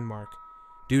local landmark.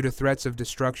 Due to threats of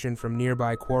destruction from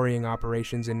nearby quarrying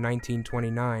operations in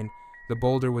 1929, the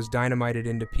boulder was dynamited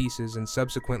into pieces and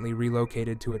subsequently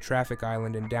relocated to a traffic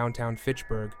island in downtown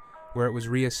Fitchburg, where it was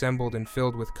reassembled and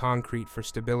filled with concrete for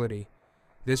stability.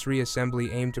 This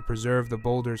reassembly aimed to preserve the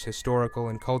boulder's historical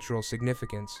and cultural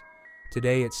significance.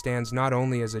 Today it stands not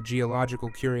only as a geological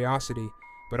curiosity,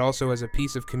 but also as a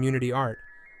piece of community art,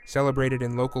 celebrated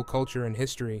in local culture and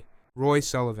history. Roy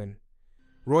Sullivan.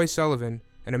 Roy Sullivan,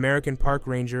 an American park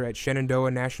ranger at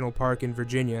Shenandoah National Park in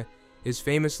Virginia, is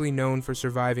famously known for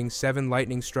surviving 7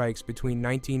 lightning strikes between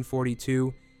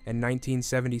 1942 and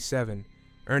 1977,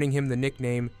 earning him the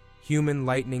nickname Human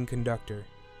Lightning Conductor.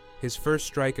 His first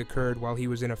strike occurred while he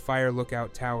was in a fire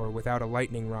lookout tower without a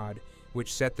lightning rod,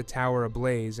 which set the tower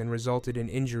ablaze and resulted in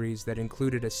injuries that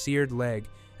included a seared leg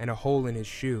and a hole in his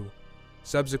shoe.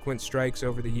 Subsequent strikes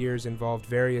over the years involved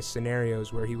various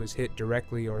scenarios where he was hit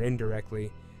directly or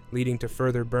indirectly, leading to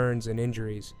further burns and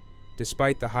injuries.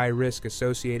 Despite the high risk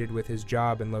associated with his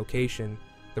job and location,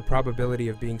 the probability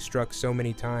of being struck so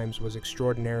many times was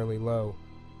extraordinarily low.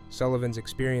 Sullivan's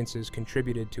experiences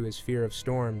contributed to his fear of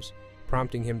storms,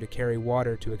 prompting him to carry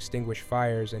water to extinguish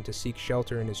fires and to seek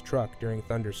shelter in his truck during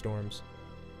thunderstorms.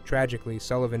 Tragically,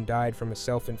 Sullivan died from a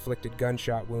self-inflicted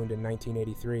gunshot wound in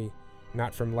 1983,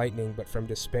 not from lightning but from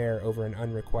despair over an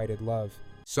unrequited love.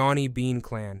 Sawney Bean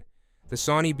Clan. The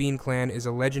Sawney Bean Clan is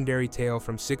a legendary tale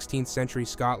from 16th century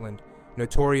Scotland,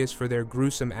 notorious for their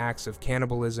gruesome acts of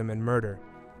cannibalism and murder.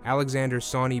 Alexander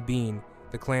Sawney Bean,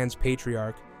 the clan's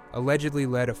patriarch, allegedly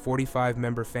led a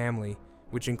 45-member family,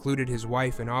 which included his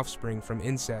wife and offspring from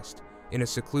incest, in a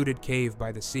secluded cave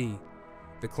by the sea.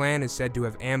 The clan is said to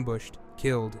have ambushed,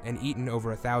 killed, and eaten over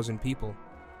 1,000 people.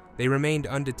 They remained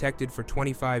undetected for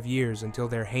 25 years until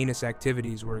their heinous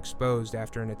activities were exposed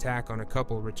after an attack on a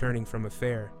couple returning from a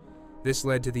fair. This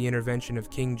led to the intervention of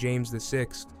King James VI,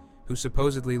 who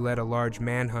supposedly led a large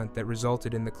manhunt that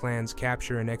resulted in the clan's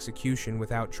capture and execution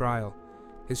without trial.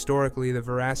 Historically, the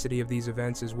veracity of these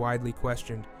events is widely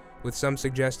questioned, with some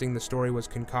suggesting the story was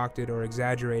concocted or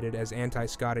exaggerated as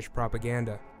anti-Scottish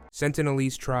propaganda.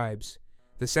 Sentinelese tribes.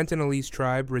 The Sentinelese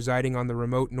tribe, residing on the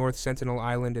remote North Sentinel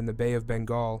Island in the Bay of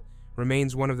Bengal,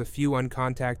 remains one of the few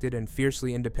uncontacted and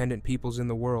fiercely independent peoples in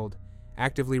the world,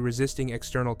 actively resisting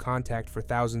external contact for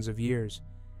thousands of years.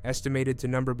 Estimated to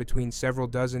number between several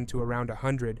dozen to around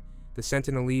 100, the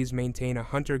Sentinelese maintain a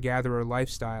hunter-gatherer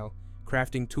lifestyle,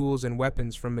 crafting tools and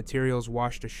weapons from materials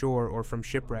washed ashore or from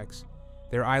shipwrecks.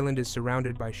 Their island is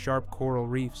surrounded by sharp coral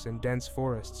reefs and dense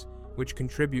forests, which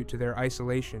contribute to their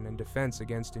isolation and defense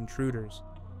against intruders.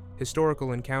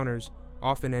 Historical encounters,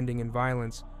 often ending in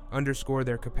violence, underscore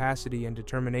their capacity and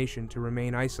determination to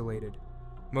remain isolated.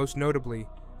 Most notably,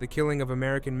 the killing of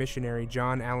American missionary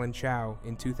John Allen Chow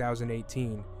in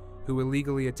 2018, who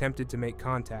illegally attempted to make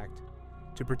contact.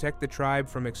 To protect the tribe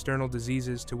from external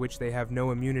diseases to which they have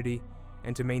no immunity,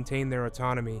 and to maintain their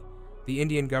autonomy, the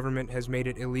Indian government has made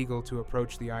it illegal to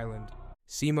approach the island.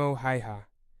 Simo Häyhä.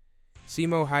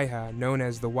 Simo Häyhä, known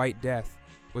as the White Death,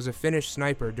 was a Finnish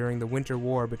sniper during the Winter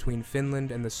War between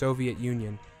Finland and the Soviet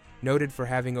Union, noted for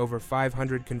having over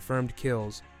 500 confirmed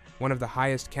kills, one of the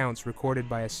highest counts recorded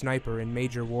by a sniper in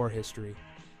major war history.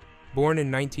 Born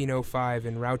in 1905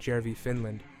 in Rautjärvi,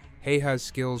 Finland, Häyhä's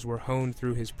skills were honed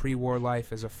through his pre-war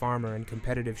life as a farmer and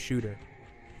competitive shooter.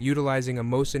 Utilizing a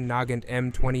Mosin Nagant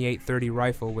M2830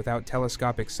 rifle without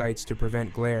telescopic sights to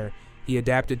prevent glare, he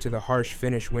adapted to the harsh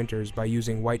Finnish winters by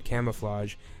using white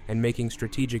camouflage and making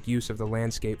strategic use of the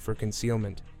landscape for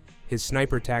concealment. His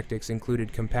sniper tactics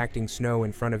included compacting snow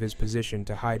in front of his position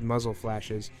to hide muzzle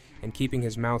flashes and keeping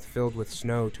his mouth filled with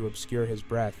snow to obscure his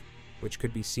breath, which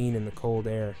could be seen in the cold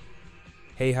air.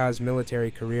 Heiha's military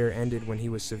career ended when he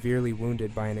was severely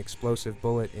wounded by an explosive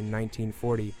bullet in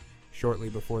 1940, shortly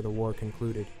before the war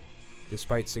concluded.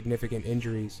 Despite significant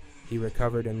injuries, he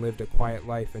recovered and lived a quiet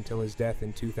life until his death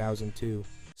in 2002.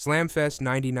 Slamfest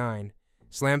 99.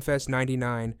 Slamfest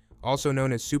 99, also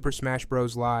known as Super Smash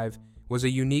Bros. Live, was a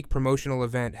unique promotional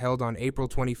event held on April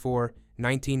 24,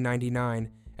 1999,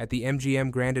 at the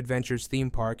MGM Grand Adventures theme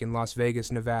park in Las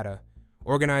Vegas, Nevada.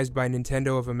 Organized by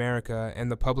Nintendo of America and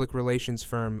the public relations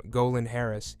firm Golan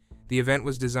Harris, the event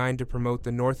was designed to promote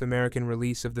the North American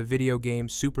release of the video game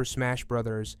Super Smash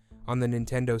Bros. On the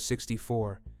Nintendo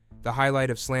 64. The highlight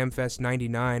of Slamfest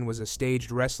 99 was a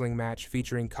staged wrestling match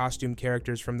featuring costume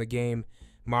characters from the game,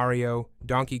 Mario,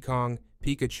 Donkey Kong,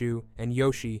 Pikachu, and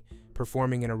Yoshi,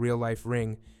 performing in a real-life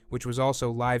ring, which was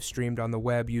also live-streamed on the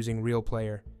web using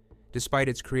RealPlayer. Despite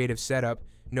its creative setup,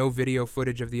 no video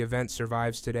footage of the event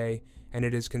survives today, and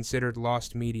it is considered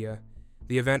lost media.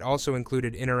 The event also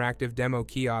included interactive demo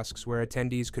kiosks where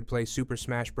attendees could play Super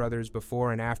Smash Bros.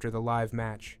 Before and after the live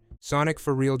match. Sonic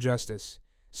for Real Justice.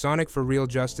 Sonic for Real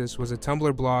Justice was a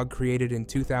Tumblr blog created in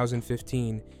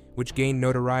 2015, which gained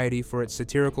notoriety for its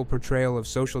satirical portrayal of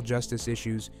social justice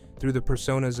issues through the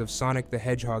personas of Sonic the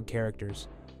Hedgehog characters.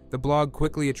 The blog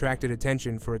quickly attracted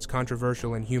attention for its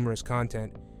controversial and humorous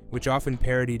content, which often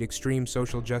parodied extreme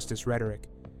social justice rhetoric.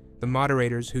 The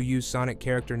moderators, who used Sonic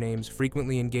character names,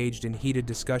 frequently engaged in heated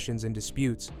discussions and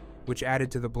disputes, which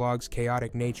added to the blog's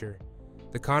chaotic nature.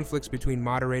 The conflicts between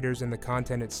moderators and the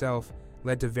content itself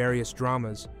led to various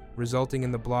dramas, resulting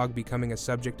in the blog becoming a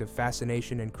subject of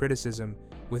fascination and criticism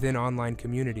within online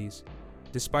communities.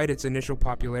 Despite its initial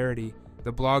popularity,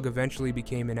 the blog eventually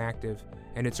became inactive,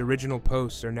 and its original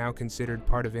posts are now considered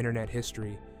part of internet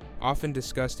history, often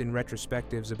discussed in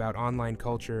retrospectives about online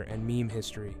culture and meme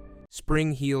history.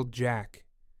 Spring-Heeled Jack.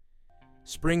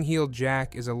 Spring-Heeled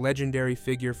Jack is a legendary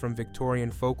figure from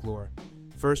Victorian folklore,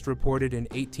 first reported in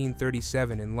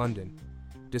 1837 in London.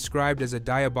 Described as a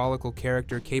diabolical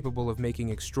character capable of making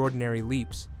extraordinary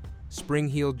leaps,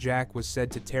 Spring-Heeled Jack was said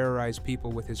to terrorize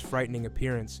people with his frightening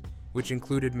appearance, which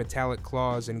included metallic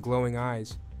claws and glowing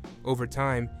eyes. Over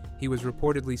time, he was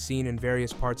reportedly seen in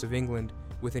various parts of England,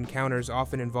 with encounters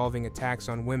often involving attacks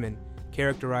on women,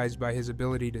 characterized by his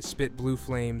ability to spit blue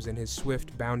flames and his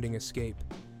swift, bounding escape.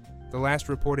 The last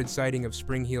reported sighting of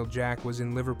Spring-Heeled Jack was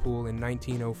in Liverpool in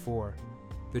 1904.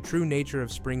 The true nature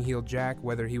of Spring-Heeled Jack,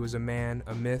 whether he was a man,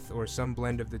 a myth, or some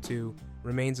blend of the two,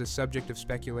 remains a subject of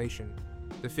speculation.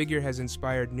 The figure has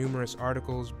inspired numerous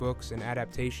articles, books, and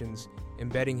adaptations,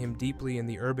 embedding him deeply in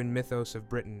the urban mythos of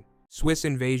Britain. Swiss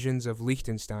invasions of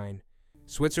Liechtenstein.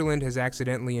 Switzerland has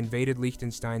accidentally invaded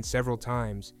Liechtenstein several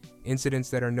times, incidents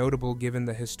that are notable given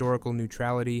the historical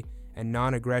neutrality and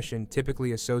non-aggression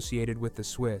typically associated with the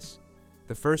Swiss.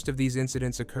 The first of these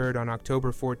incidents occurred on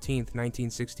October 14,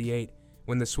 1968,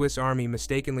 when the Swiss army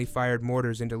mistakenly fired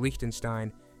mortars into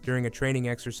Liechtenstein during a training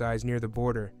exercise near the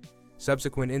border.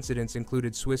 Subsequent incidents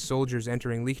included Swiss soldiers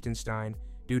entering Liechtenstein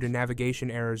due to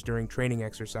navigation errors during training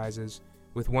exercises,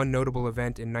 with one notable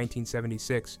event in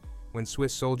 1976 when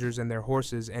Swiss soldiers and their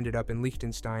horses ended up in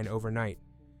Liechtenstein overnight.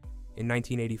 In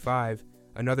 1985,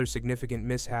 another significant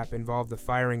mishap involved the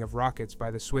firing of rockets by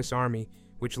the Swiss army,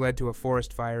 which led to a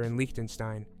forest fire in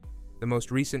Liechtenstein. The most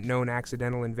recent known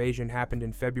accidental invasion happened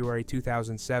in February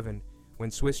 2007, when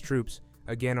Swiss troops,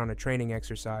 again on a training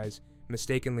exercise,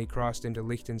 mistakenly crossed into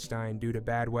Liechtenstein due to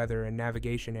bad weather and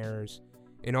navigation errors.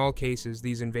 In all cases,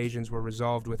 these invasions were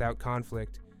resolved without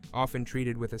conflict, often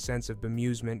treated with a sense of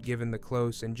bemusement given the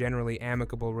close and generally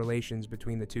amicable relations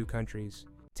between the two countries.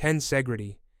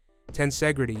 Tensegrity.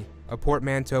 Tensegrity, a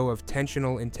portmanteau of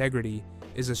tensional integrity,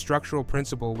 is a structural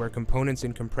principle where components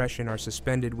in compression are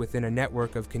suspended within a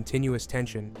network of continuous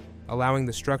tension, allowing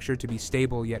the structure to be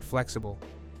stable yet flexible.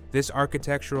 This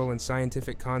architectural and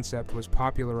scientific concept was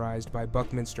popularized by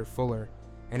Buckminster Fuller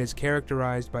and is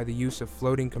characterized by the use of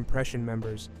floating compression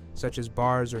members, such as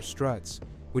bars or struts,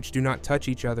 which do not touch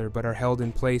each other but are held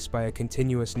in place by a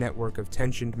continuous network of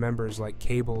tensioned members like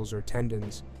cables or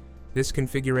tendons. This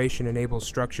configuration enables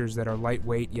structures that are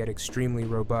lightweight yet extremely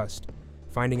robust,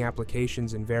 finding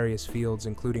applications in various fields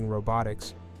including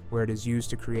robotics, where it is used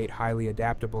to create highly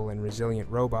adaptable and resilient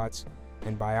robots,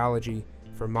 and biology,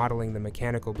 for modeling the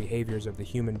mechanical behaviors of the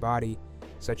human body,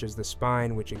 such as the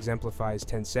spine, which exemplifies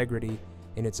tensegrity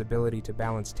in its ability to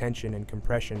balance tension and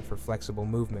compression for flexible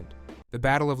movement. The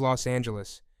Battle of Los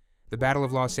Angeles. The Battle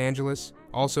of Los Angeles,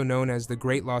 also known as the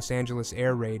Great Los Angeles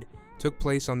Air Raid, took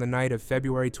place on the night of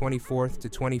February 24th to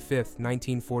 25th,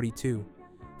 1942.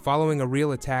 Following a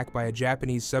real attack by a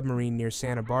Japanese submarine near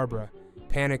Santa Barbara,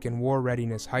 panic and war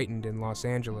readiness heightened in Los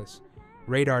Angeles.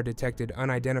 Radar detected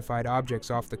unidentified objects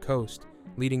off the coast,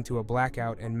 leading to a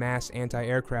blackout and mass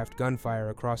anti-aircraft gunfire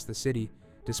across the city,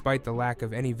 despite the lack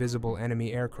of any visible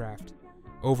enemy aircraft.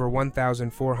 Over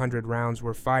 1,400 rounds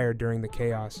were fired during the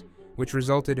chaos, which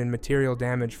resulted in material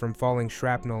damage from falling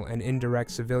shrapnel and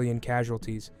indirect civilian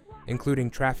casualties, including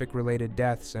traffic-related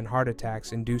deaths and heart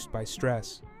attacks induced by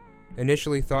stress.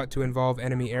 Initially thought to involve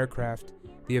enemy aircraft,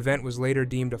 the event was later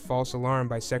deemed a false alarm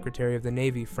by Secretary of the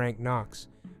Navy Frank Knox,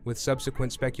 with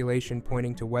subsequent speculation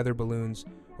pointing to weather balloons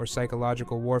or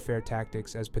psychological warfare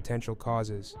tactics as potential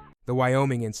causes. The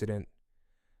Wyoming Incident.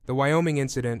 The Wyoming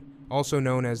Incident, also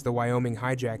known as the Wyoming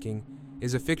Hijacking,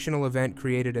 is a fictional event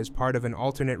created as part of an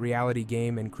alternate reality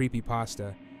game and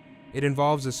creepypasta. It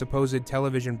involves a supposed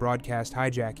television broadcast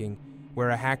hijacking, where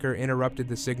a hacker interrupted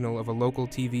the signal of a local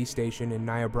TV station in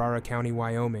Niobrara County,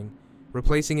 Wyoming,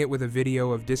 replacing it with a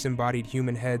video of disembodied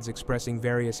human heads expressing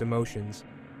various emotions.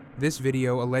 This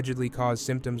video allegedly caused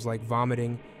symptoms like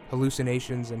vomiting,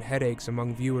 hallucinations, and headaches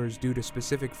among viewers due to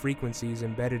specific frequencies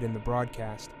embedded in the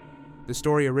broadcast. The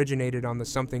story originated on the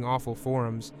Something Awful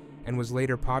forums and was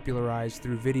later popularized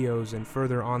through videos and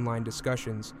further online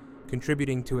discussions,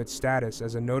 contributing to its status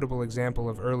as a notable example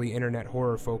of early internet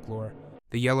horror folklore.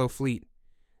 The Yellow Fleet.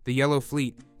 The Yellow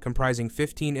Fleet, comprising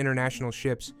 15 international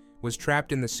ships, was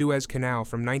trapped in the Suez Canal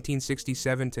from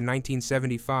 1967 to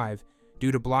 1975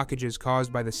 due to blockages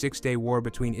caused by the Six-Day War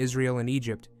between Israel and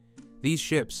Egypt. These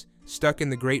ships, stuck in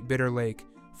the Great Bitter Lake,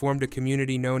 formed a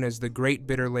community known as the Great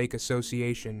Bitter Lake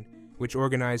Association, which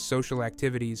organized social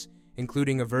activities,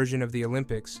 including a version of the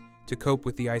Olympics, to cope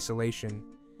with the isolation.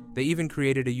 They even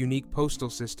created a unique postal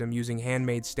system using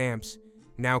handmade stamps,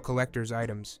 now collector's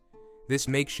items. This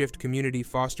makeshift community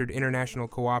fostered international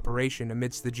cooperation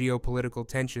amidst the geopolitical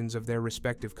tensions of their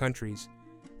respective countries.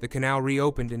 The canal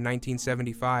reopened in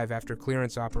 1975 after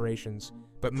clearance operations,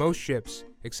 but most ships,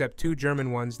 except 2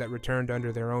 German ones that returned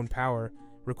under their own power,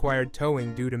 required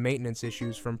towing due to maintenance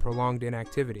issues from prolonged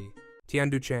inactivity.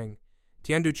 Tianducheng.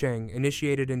 Tianducheng,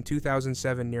 initiated in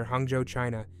 2007 near Hangzhou,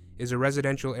 China, is a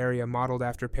residential area modeled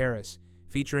after Paris,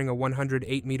 featuring a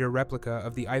 108-meter replica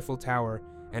of the Eiffel Tower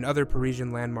and other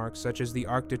Parisian landmarks such as the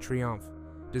Arc de Triomphe.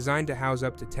 Designed to house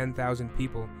up to 10,000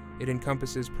 people, it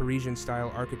encompasses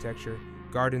Parisian-style architecture,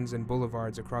 gardens, and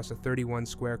boulevards across a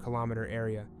 31-square-kilometer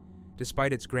area.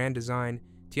 Despite its grand design,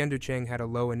 Tianducheng had a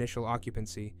low initial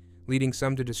occupancy, leading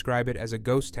some to describe it as a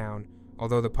ghost town,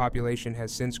 although the population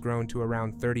has since grown to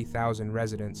around 30,000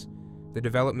 residents. The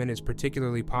development is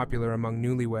particularly popular among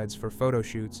newlyweds for photo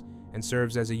shoots and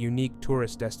serves as a unique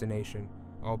tourist destination,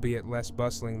 albeit less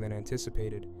bustling than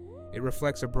anticipated. It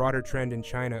reflects a broader trend in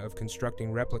China of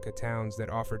constructing replica towns that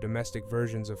offer domestic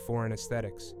versions of foreign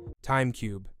aesthetics. Time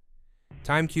Cube.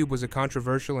 Time Cube was a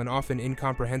controversial and often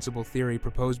incomprehensible theory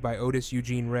proposed by Otis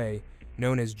Eugene Ray,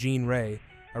 known as Gene Ray,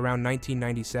 around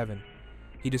 1997.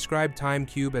 He described Time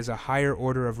Cube as a higher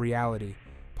order of reality,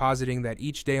 positing that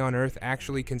each day on Earth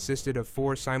actually consisted of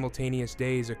 4 simultaneous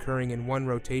days occurring in one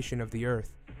rotation of the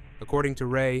Earth. According to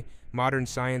Ray, modern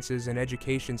sciences and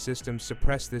education systems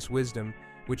suppress this wisdom,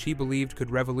 which he believed could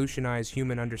revolutionize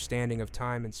human understanding of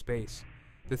time and space.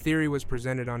 The theory was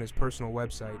presented on his personal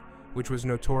website, which was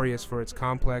notorious for its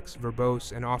complex,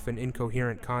 verbose, and often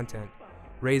incoherent content.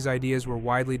 Ray's ideas were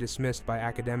widely dismissed by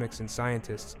academics and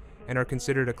scientists, and are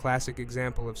considered a classic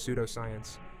example of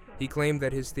pseudoscience. He claimed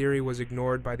that his theory was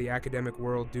ignored by the academic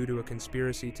world due to a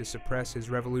conspiracy to suppress his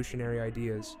revolutionary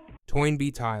ideas.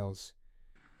 Toynbee Tiles.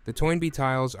 The Toynbee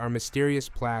Tiles are mysterious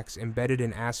plaques embedded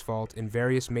in asphalt in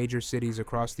various major cities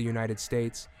across the United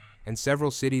States and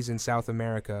several cities in South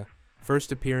America,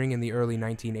 first appearing in the early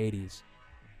 1980s.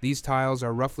 These tiles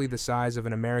are roughly the size of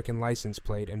an American license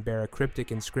plate and bear a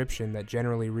cryptic inscription that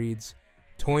generally reads,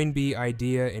 "Toynbee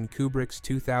idea in Kubrick's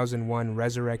 2001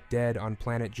 Resurrect Dead on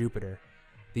Planet Jupiter."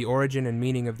 The origin and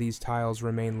meaning of these tiles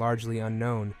remain largely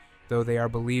unknown, though they are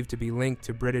believed to be linked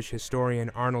to British historian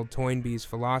Arnold Toynbee's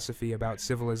philosophy about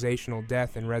civilizational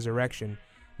death and resurrection,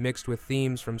 mixed with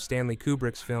themes from Stanley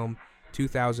Kubrick's film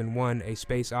 2001: A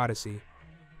Space Odyssey.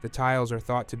 The tiles are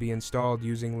thought to be installed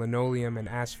using linoleum and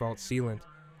asphalt sealant,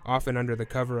 often under the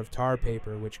cover of tar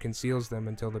paper, which conceals them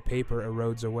until the paper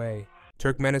erodes away.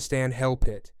 Turkmenistan Hell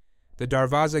Pit. The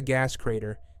Darvaza gas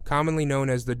crater, commonly known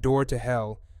as the Door to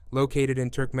Hell, located in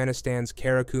Turkmenistan's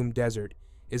Karakum Desert,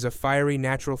 is a fiery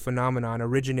natural phenomenon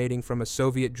originating from a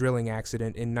Soviet drilling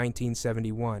accident in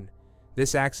 1971.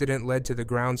 This accident led to the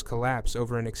ground's collapse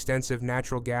over an extensive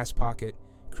natural gas pocket,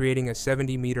 creating a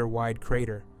 70-meter wide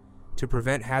crater. To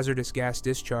prevent hazardous gas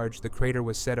discharge, the crater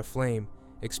was set aflame,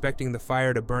 expecting the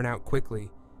fire to burn out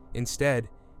quickly. Instead,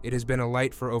 it has been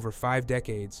alight for over 5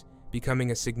 decades,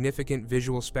 becoming a significant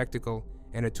visual spectacle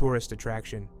and a tourist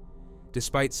attraction.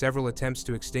 Despite several attempts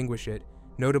to extinguish it,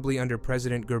 notably under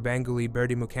President Gurbanguly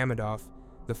Berdimuhamedov,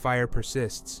 the fire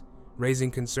persists,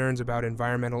 raising concerns about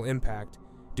environmental impact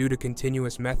due to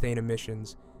continuous methane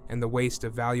emissions and the waste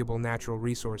of valuable natural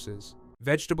resources.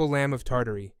 Vegetable lamb of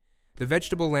Tartary. The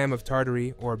vegetable lamb of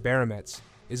Tartary, or Baramets,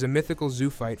 is a mythical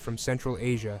zoophyte from Central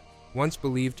Asia, once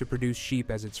believed to produce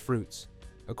sheep as its fruits.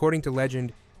 According to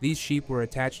legend, these sheep were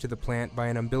attached to the plant by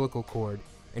an umbilical cord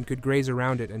and could graze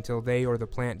around it until they or the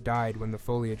plant died when the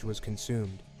foliage was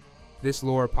consumed. This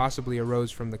lore possibly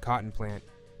arose from the cotton plant,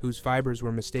 whose fibers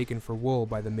were mistaken for wool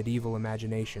by the medieval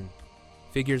imagination.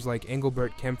 Figures like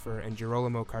Engelbert Kempfer and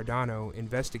Girolamo Cardano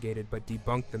investigated but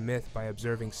debunked the myth by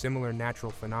observing similar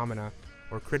natural phenomena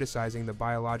or criticizing the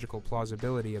biological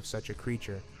plausibility of such a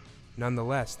creature.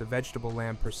 Nonetheless, the vegetable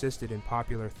lamb persisted in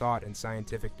popular thought and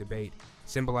scientific debate,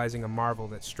 symbolizing a marvel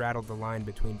that straddled the line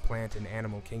between plant and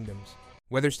animal kingdoms.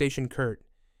 Weather Station Kurt.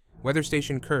 Weather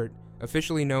Station Kurt,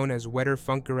 officially known as Wetter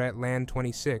Funkgerät Land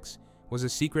 26, was a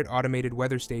secret automated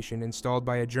weather station installed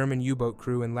by a German U-boat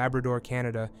crew in Labrador,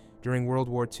 Canada during World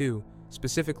War II,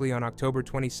 specifically on October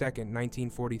 22,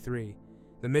 1943.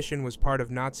 The mission was part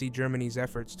of Nazi Germany's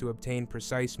efforts to obtain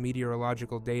precise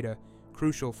meteorological data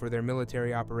crucial for their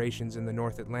military operations in the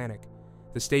North Atlantic.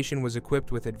 The station was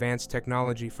equipped with advanced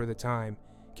technology for the time,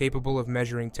 capable of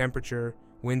measuring temperature,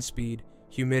 wind speed,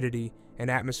 humidity, and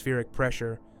atmospheric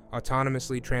pressure,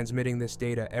 autonomously transmitting this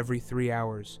data every 3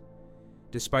 hours.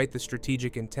 Despite the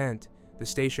strategic intent, the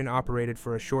station operated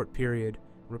for a short period,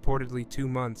 reportedly 2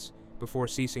 months, before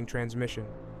ceasing transmission.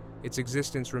 Its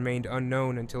existence remained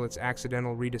unknown until its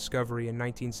accidental rediscovery in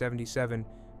 1977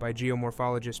 by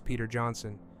geomorphologist Peter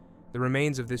Johnson. The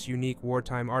remains of this unique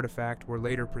wartime artifact were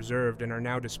later preserved and are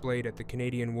now displayed at the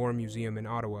Canadian War Museum in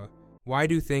Ottawa. Why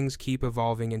do things keep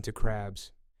evolving into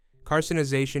crabs?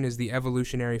 Carcinization is the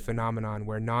evolutionary phenomenon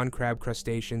where non-crab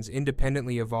crustaceans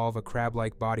independently evolve a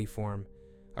crab-like body form,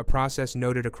 a process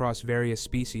noted across various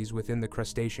species within the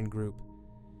crustacean group.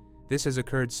 This has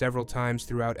occurred several times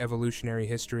throughout evolutionary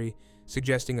history,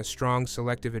 suggesting a strong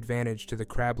selective advantage to the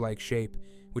crab-like shape,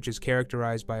 which is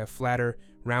characterized by a flatter,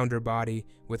 rounder body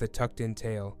with a tucked-in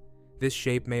tail. This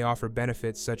shape may offer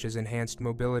benefits such as enhanced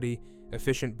mobility,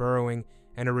 efficient burrowing,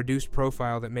 and a reduced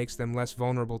profile that makes them less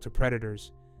vulnerable to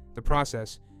predators. The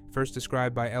process, first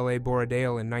described by L.A.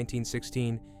 Borradaile in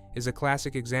 1916, is a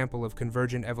classic example of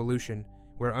convergent evolution,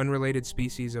 where unrelated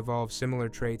species evolve similar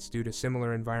traits due to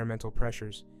similar environmental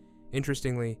pressures.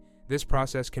 Interestingly, this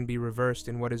process can be reversed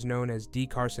in what is known as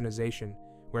decarcinization,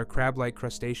 where crab-like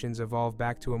crustaceans evolve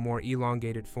back to a more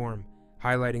elongated form,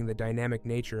 highlighting the dynamic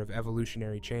nature of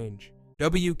evolutionary change.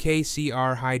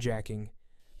 WKCR hijacking.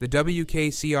 The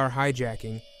WKCR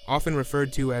hijacking, often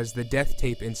referred to as the Death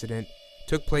Tape Incident,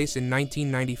 took place in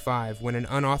 1995 when an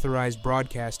unauthorized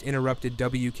broadcast interrupted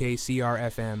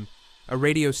WKCR-FM, a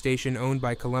radio station owned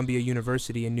by Columbia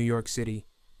University in New York City.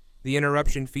 The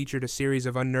interruption featured a series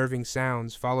of unnerving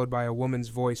sounds, followed by a woman's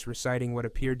voice reciting what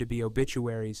appeared to be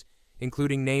obituaries,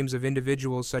 including names of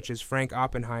individuals such as Frank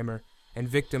Oppenheimer and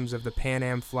victims of the Pan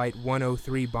Am Flight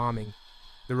 103 bombing.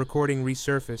 The recording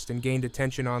resurfaced and gained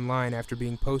attention online after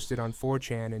being posted on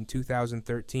 4chan in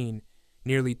 2013,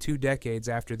 nearly 2 decades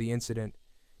after the incident.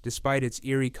 Despite its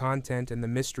eerie content and the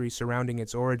mystery surrounding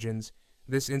its origins,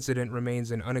 this incident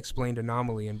remains an unexplained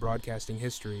anomaly in broadcasting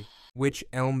history. Witch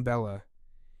Elm Bella.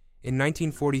 In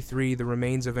 1943, the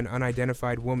remains of an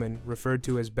unidentified woman, referred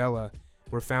to as Bella,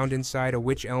 were found inside a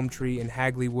wych elm tree in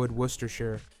Hagley Wood,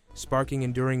 Worcestershire, sparking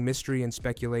enduring mystery and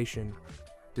speculation.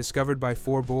 Discovered by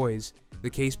 4 boys, the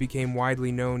case became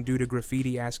widely known due to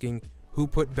graffiti asking, "Who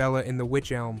put Bella in the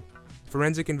wych elm?"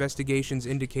 Forensic investigations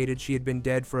indicated she had been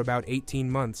dead for about 18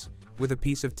 months, with a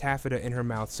piece of taffeta in her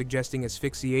mouth suggesting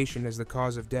asphyxiation as the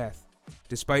cause of death.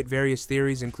 Despite various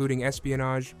theories including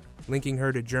espionage, linking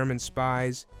her to German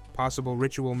spies, possible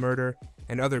ritual murder,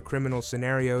 and other criminal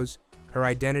scenarios, her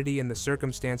identity and the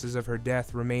circumstances of her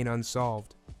death remain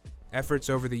unsolved. Efforts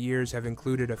over the years have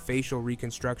included a facial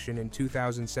reconstruction in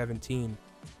 2017,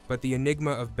 but the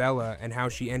enigma of Bella and how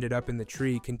she ended up in the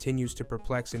tree continues to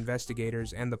perplex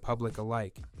investigators and the public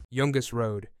alike. Youngus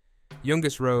Road.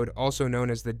 Youngus Road, also known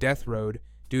as the Death Road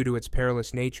due to its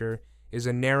perilous nature, is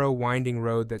a narrow, winding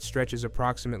road that stretches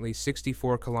approximately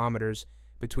 64 kilometers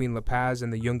between La Paz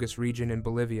and the Yungas region in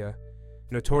Bolivia.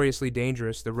 Notoriously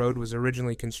dangerous, the road was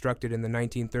originally constructed in the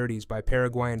 1930s by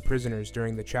Paraguayan prisoners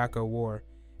during the Chaco War,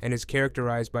 and is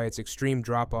characterized by its extreme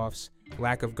drop-offs,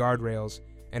 lack of guardrails,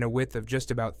 and a width of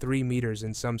just about 3 meters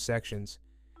in some sections.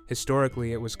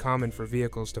 Historically, it was common for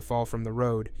vehicles to fall from the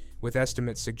road, with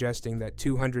estimates suggesting that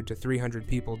 200 to 300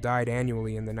 people died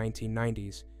annually in the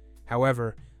 1990s.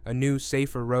 However, a new,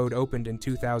 safer road opened in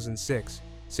 2006,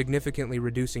 significantly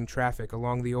reducing traffic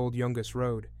along the old Youngest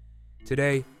Road.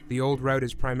 Today, the old route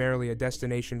is primarily a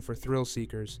destination for thrill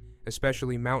seekers,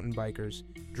 especially mountain bikers,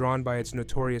 drawn by its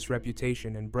notorious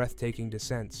reputation and breathtaking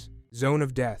descents. Zone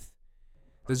of Death.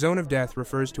 The Zone of Death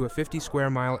refers to a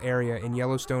 50-square-mile area in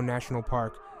Yellowstone National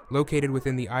Park, located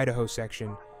within the Idaho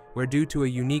section, where due to a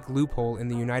unique loophole in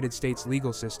the United States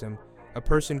legal system, a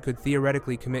person could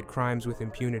theoretically commit crimes with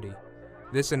impunity.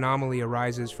 This anomaly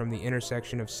arises from the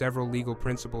intersection of several legal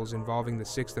principles involving the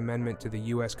Sixth Amendment to the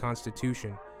U.S.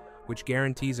 Constitution, which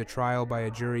guarantees a trial by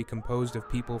a jury composed of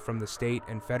people from the state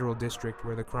and federal district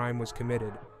where the crime was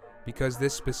committed. Because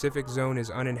this specific zone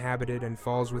is uninhabited and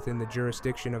falls within the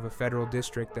jurisdiction of a federal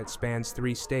district that spans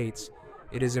 3 states,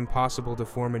 it is impossible to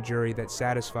form a jury that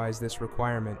satisfies this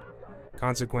requirement.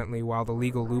 Consequently, while the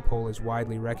legal loophole is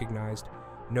widely recognized,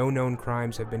 no known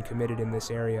crimes have been committed in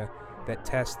this area that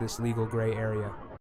test this legal gray area.